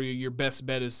afford you, your best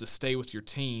bet is to stay with your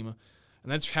team.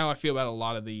 And that's how I feel about a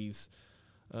lot of these.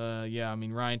 Ryan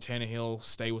Tannehill,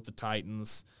 stay with the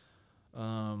Titans.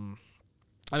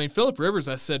 Phillip Rivers,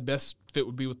 I said best fit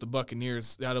would be with the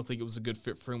Buccaneers. I don't think it was a good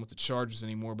fit for him with the Chargers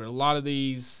anymore. But a lot of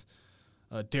these,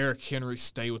 Derrick Henry,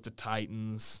 stay with the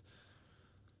Titans.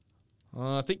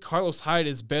 I think Carlos Hyde,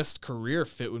 his best career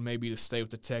fit would maybe to stay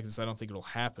with the Texans. I don't think it'll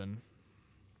happen.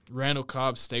 Randall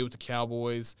Cobb, stay with the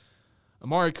Cowboys.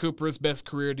 Amari Cooper's best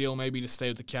career deal maybe to stay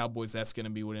with the Cowboys. That's going to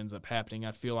be what ends up happening,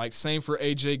 I feel like. Same for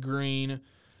A.J. Green.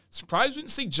 Surprised we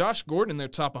didn't see Josh Gordon in their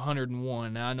top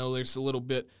 101. Now, I know there's a little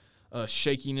bit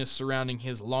shakiness surrounding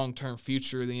his long-term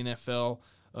future in the NFL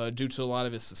due to a lot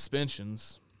of his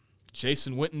suspensions.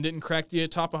 Jason Witten didn't crack the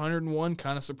top 101,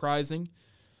 kind of surprising.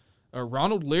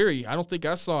 Ronald Leary, I don't think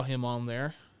I saw him on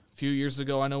there. A few years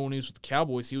ago, I know when he was with the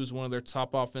Cowboys, he was one of their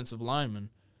top offensive linemen.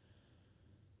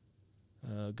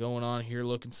 Going on here,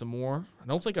 looking some more. I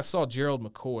don't think I saw Gerald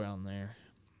McCoy on there.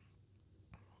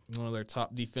 One of their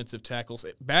top defensive tackles.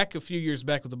 Back a few years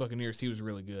back with the Buccaneers, he was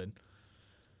really good.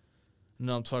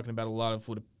 No, I'm talking about a lot of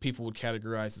what people would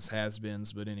categorize as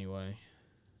has-beens, but anyway.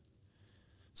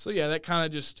 So, yeah, that kind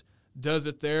of just does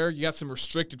it there. You got some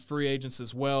restricted free agents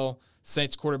as well.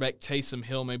 Saints quarterback Taysom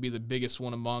Hill may be the biggest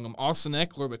one among them. Austin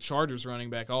Eckler, the Chargers running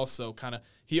back, also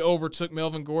he overtook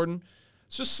Melvin Gordon.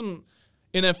 It's just some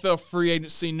NFL free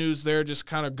agency news there, just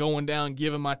kind of going down,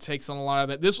 giving my takes on a lot of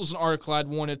that. This was an article I'd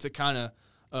wanted to kind of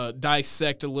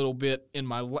dissect a little bit in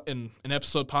an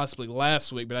episode possibly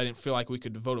last week, but I didn't feel like we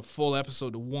could devote a full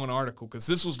episode to one article because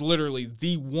this was literally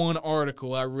the one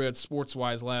article I read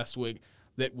sports-wise last week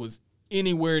that was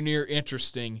anywhere near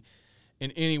interesting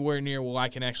and anywhere near I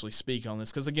can actually speak on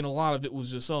this. Because, again, a lot of it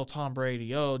was just, Tom Brady,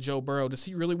 Joe Burrow, does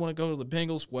he really want to go to the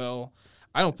Bengals? Well,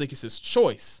 I don't think it's his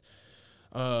choice.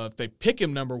 If they pick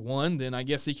him number one, then I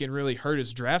guess he can really hurt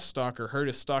his draft stock or hurt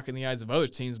his stock in the eyes of other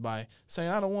teams by saying,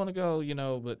 I don't want to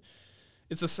go, but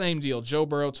it's the same deal. Joe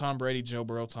Burrow, Tom Brady, Joe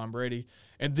Burrow, Tom Brady.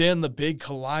 And then the big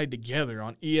collide together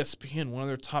on ESPN. One of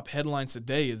their top headlines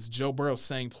today is Joe Burrow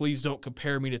saying, please don't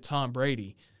compare me to Tom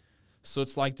Brady. So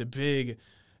it's like the big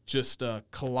just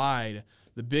collide,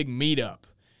 the big meetup.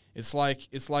 It's like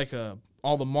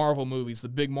all the Marvel movies, the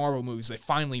big Marvel movies, they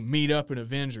finally meet up in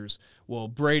Avengers. Well,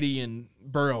 Brady and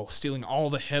Burrow stealing all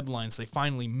the headlines. They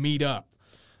finally meet up.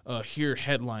 Here,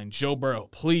 headline, Joe Burrow,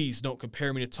 please don't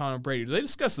compare me to Tom Brady. Do they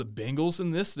discuss the Bengals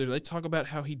in this? Do they talk about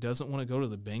how he doesn't want to go to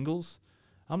the Bengals?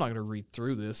 I'm not going to read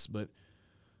through this, but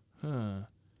hell,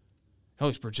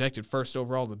 he's projected first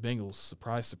overall to the Bengals.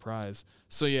 Surprise, surprise.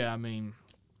 So, yeah,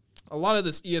 a lot of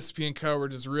this ESPN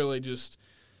coverage is really just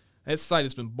 – that site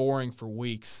has been boring for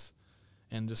weeks.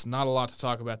 And just not a lot to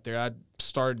talk about there. I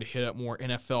started to hit up more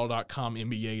NFL.com,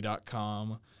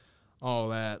 NBA.com, all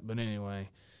that. But anyway,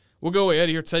 we'll go ahead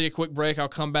here, take a quick break. I'll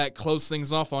come back, close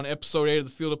things off on Episode 8 of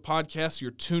the Field of Podcast.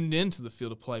 You're tuned in to the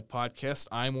Field of Play Podcast.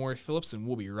 I'm Orry Phillips, and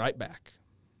we'll be right back.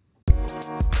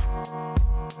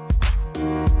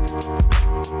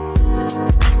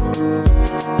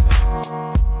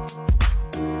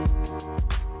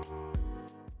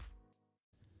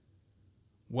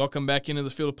 Welcome back into the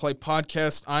Field of Play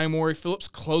podcast. I'm Orry Phillips,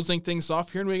 closing things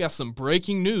off here, and we got some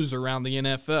breaking news around the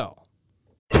NFL.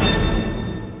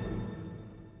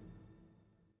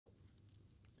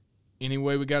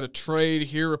 Anyway, we got a trade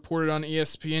here reported on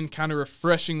ESPN, kind of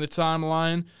refreshing the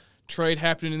timeline. Trade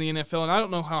happening in the NFL, and I don't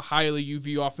know how highly you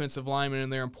view offensive linemen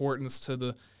and their importance to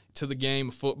the game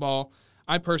of football.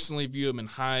 I personally view them in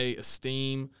high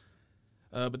esteem.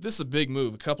 But this is a big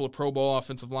move. A couple of Pro Bowl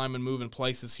offensive linemen moving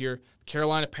places here. The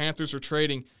Carolina Panthers are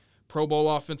trading Pro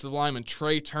Bowl offensive lineman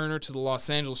Trey Turner to the Los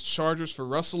Angeles Chargers for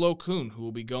Russell Okung, who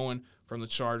will be going from the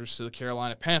Chargers to the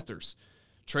Carolina Panthers.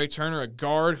 Trey Turner, a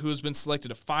guard who has been selected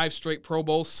to 5 straight Pro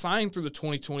Bowls, signed through the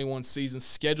 2021 season,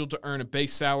 scheduled to earn a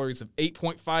base salaries of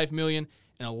 $8.5 million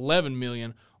and $11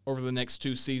 million over the next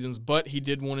 2 seasons, but he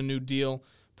did want a new deal.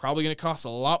 Probably going to cost a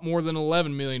lot more than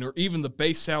 $11 million, or even the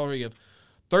base salary of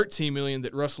 $13 million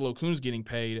that Russell Okung's getting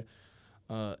paid,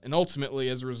 and ultimately,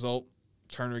 as a result,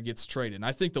 Turner gets traded. And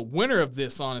I think the winner of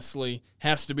this, honestly,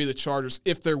 has to be the Chargers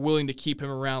if they're willing to keep him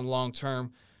around long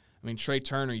term. I mean, Trey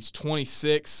Turner, he's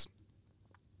 26.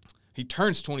 He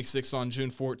turns 26 on June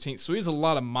 14th, so he has a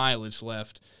lot of mileage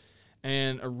left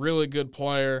and a really good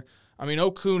player. I mean,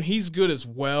 Okung, he's good as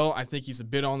well. I think he's a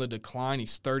bit on the decline.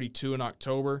 He's 32 in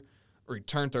October, or he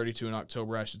turned 32 in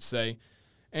October, I should say.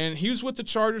 And he was with the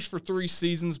Chargers for 3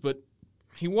 seasons, but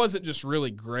he wasn't just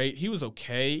really great. He was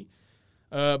okay.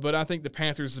 But I think the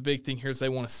Panthers, the big thing here is they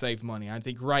want to save money. I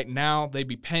think right now they'd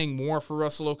be paying more for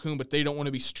Russell Okung, but they don't want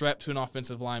to be strapped to an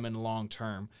offensive lineman long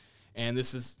term. And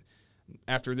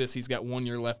after this, he's got 1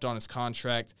 year left on his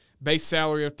contract. Base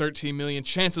salary of $13 million.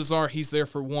 Chances are he's there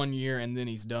for 1 year and then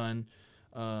he's done.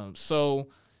 So,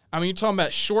 I mean, you're talking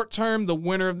about short term, the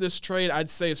winner of this trade, I'd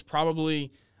say is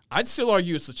probably – I'd still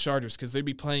argue it's the Chargers because they'd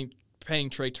be paying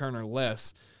Trey Turner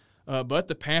less. But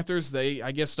the Panthers, they,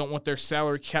 I guess, don't want their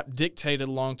salary cap dictated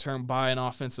long-term by an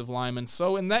offensive lineman.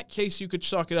 So in that case, you could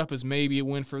chalk it up as maybe a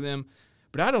win for them.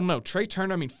 But I don't know. Trey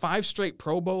Turner, I mean, 5 straight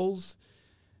Pro Bowls.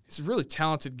 He's a really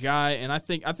talented guy, and I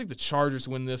think the Chargers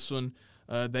win this one.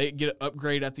 They get an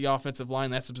upgrade at the offensive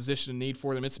line. That's a position of need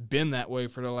for them. It's been that way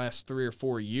for the last 3 or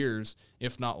 4 years,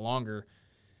 if not longer.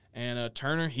 And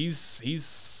Turner,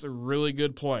 he's a really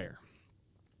good player.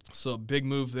 So a big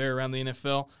move there around the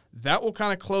NFL. That will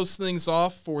kind of close things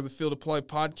off for the Field of Play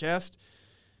podcast.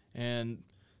 And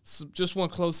just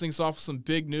want to close things off with some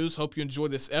big news. Hope you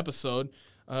enjoyed this episode.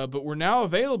 But we're now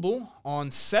available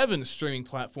on 7 streaming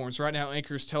platforms. Right now,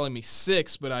 Anchor's telling me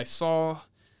 6, but I saw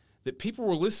that people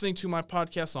were listening to my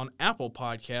podcast on Apple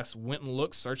Podcasts. Went and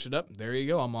looked, searched it up. There you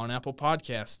go. I'm on Apple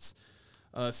Podcasts.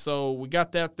 So we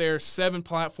got that there. 7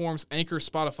 platforms: Anchor,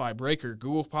 Spotify, Breaker,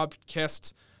 Google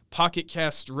Podcasts, Pocket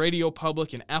Casts, Radio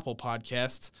Public, and Apple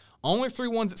Podcasts. Only 3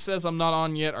 ones it says I'm not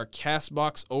on yet are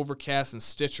CastBox, Overcast, and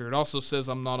Stitcher. It also says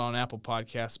I'm not on Apple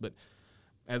Podcasts, but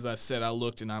as I said, I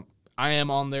looked and I am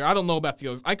on there. I don't know about the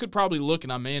others. I could probably look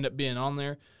and I may end up being on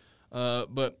there,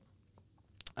 but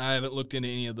I haven't looked into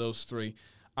any of those 3.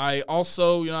 I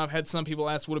also, I've had some people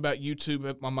ask, what about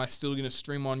YouTube? Am I still going to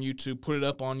stream on YouTube, put it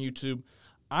up on YouTube?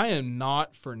 I am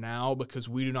not for now because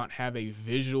we do not have a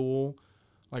visual,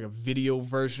 like a video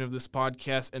version of this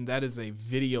podcast, and that is a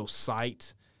video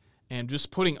site. And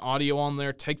just putting audio on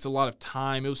there takes a lot of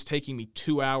time. It was taking me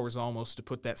 2 hours almost to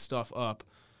put that stuff up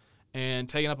and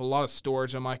taking up a lot of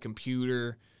storage on my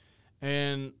computer.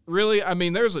 And really, I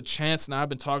mean, there's a chance, and I've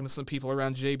been talking to some people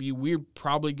around JB, we're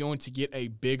probably going to get a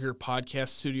bigger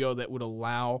podcast studio that would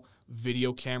allow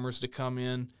video cameras to come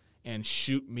in and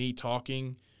shoot me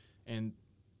talking. And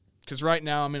because right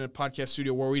now I'm in a podcast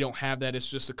studio where we don't have that. It's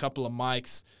just a couple of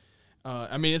mics.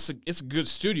 I mean, it's a good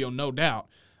studio, no doubt.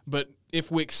 But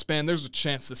if we expand, there's a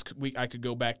chance this week I could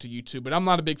go back to YouTube. But I'm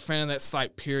not a big fan of that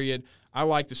site, period. I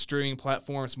like the streaming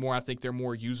platforms more. I think they're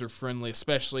more user-friendly,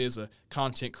 especially as a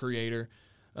content creator.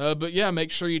 But, yeah,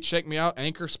 make sure you check me out.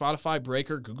 Anchor, Spotify,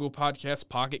 Breaker, Google Podcasts,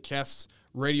 Pocket Casts,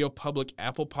 Radio Public,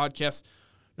 Apple Podcasts.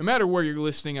 No matter where you're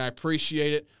listening, I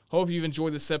appreciate it. Hope you've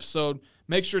enjoyed this episode.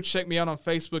 Make sure to check me out on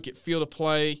Facebook at Field of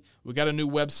Play. We got a new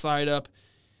website up.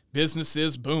 Business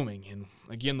is booming. And,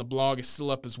 again, the blog is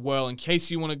still up as well. In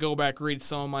case you want to go back read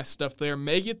some of my stuff there,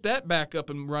 may get that back up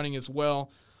and running as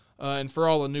well. And for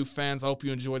all the new fans, I hope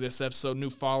you enjoy this episode. New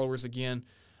followers again.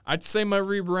 I'd say my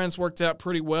rebrand's worked out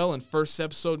pretty well. And first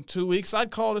episode in 2 weeks,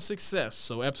 I'd call it a success.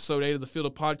 So episode 8 of the Field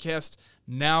of Podcast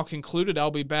now concluded.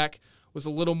 I'll be back with a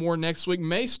little more next week.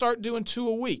 May start doing 2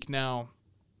 a week. Now,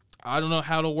 I don't know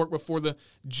how it'll work before the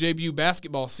JBU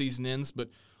basketball season ends, but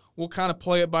we'll kind of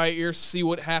play it by ear, see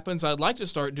what happens. I'd like to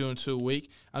start doing 2 a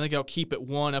week. I think I'll keep it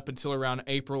 1 up until around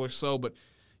April or so, but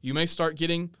you may start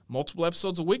getting multiple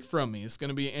episodes a week from me. It's going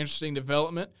to be an interesting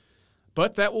development.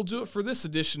 But that will do it for this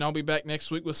edition. I'll be back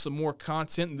next week with some more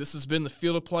content. And this has been the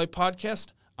Field of Play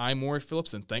podcast. I'm Orry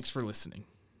Phillips, and thanks for listening.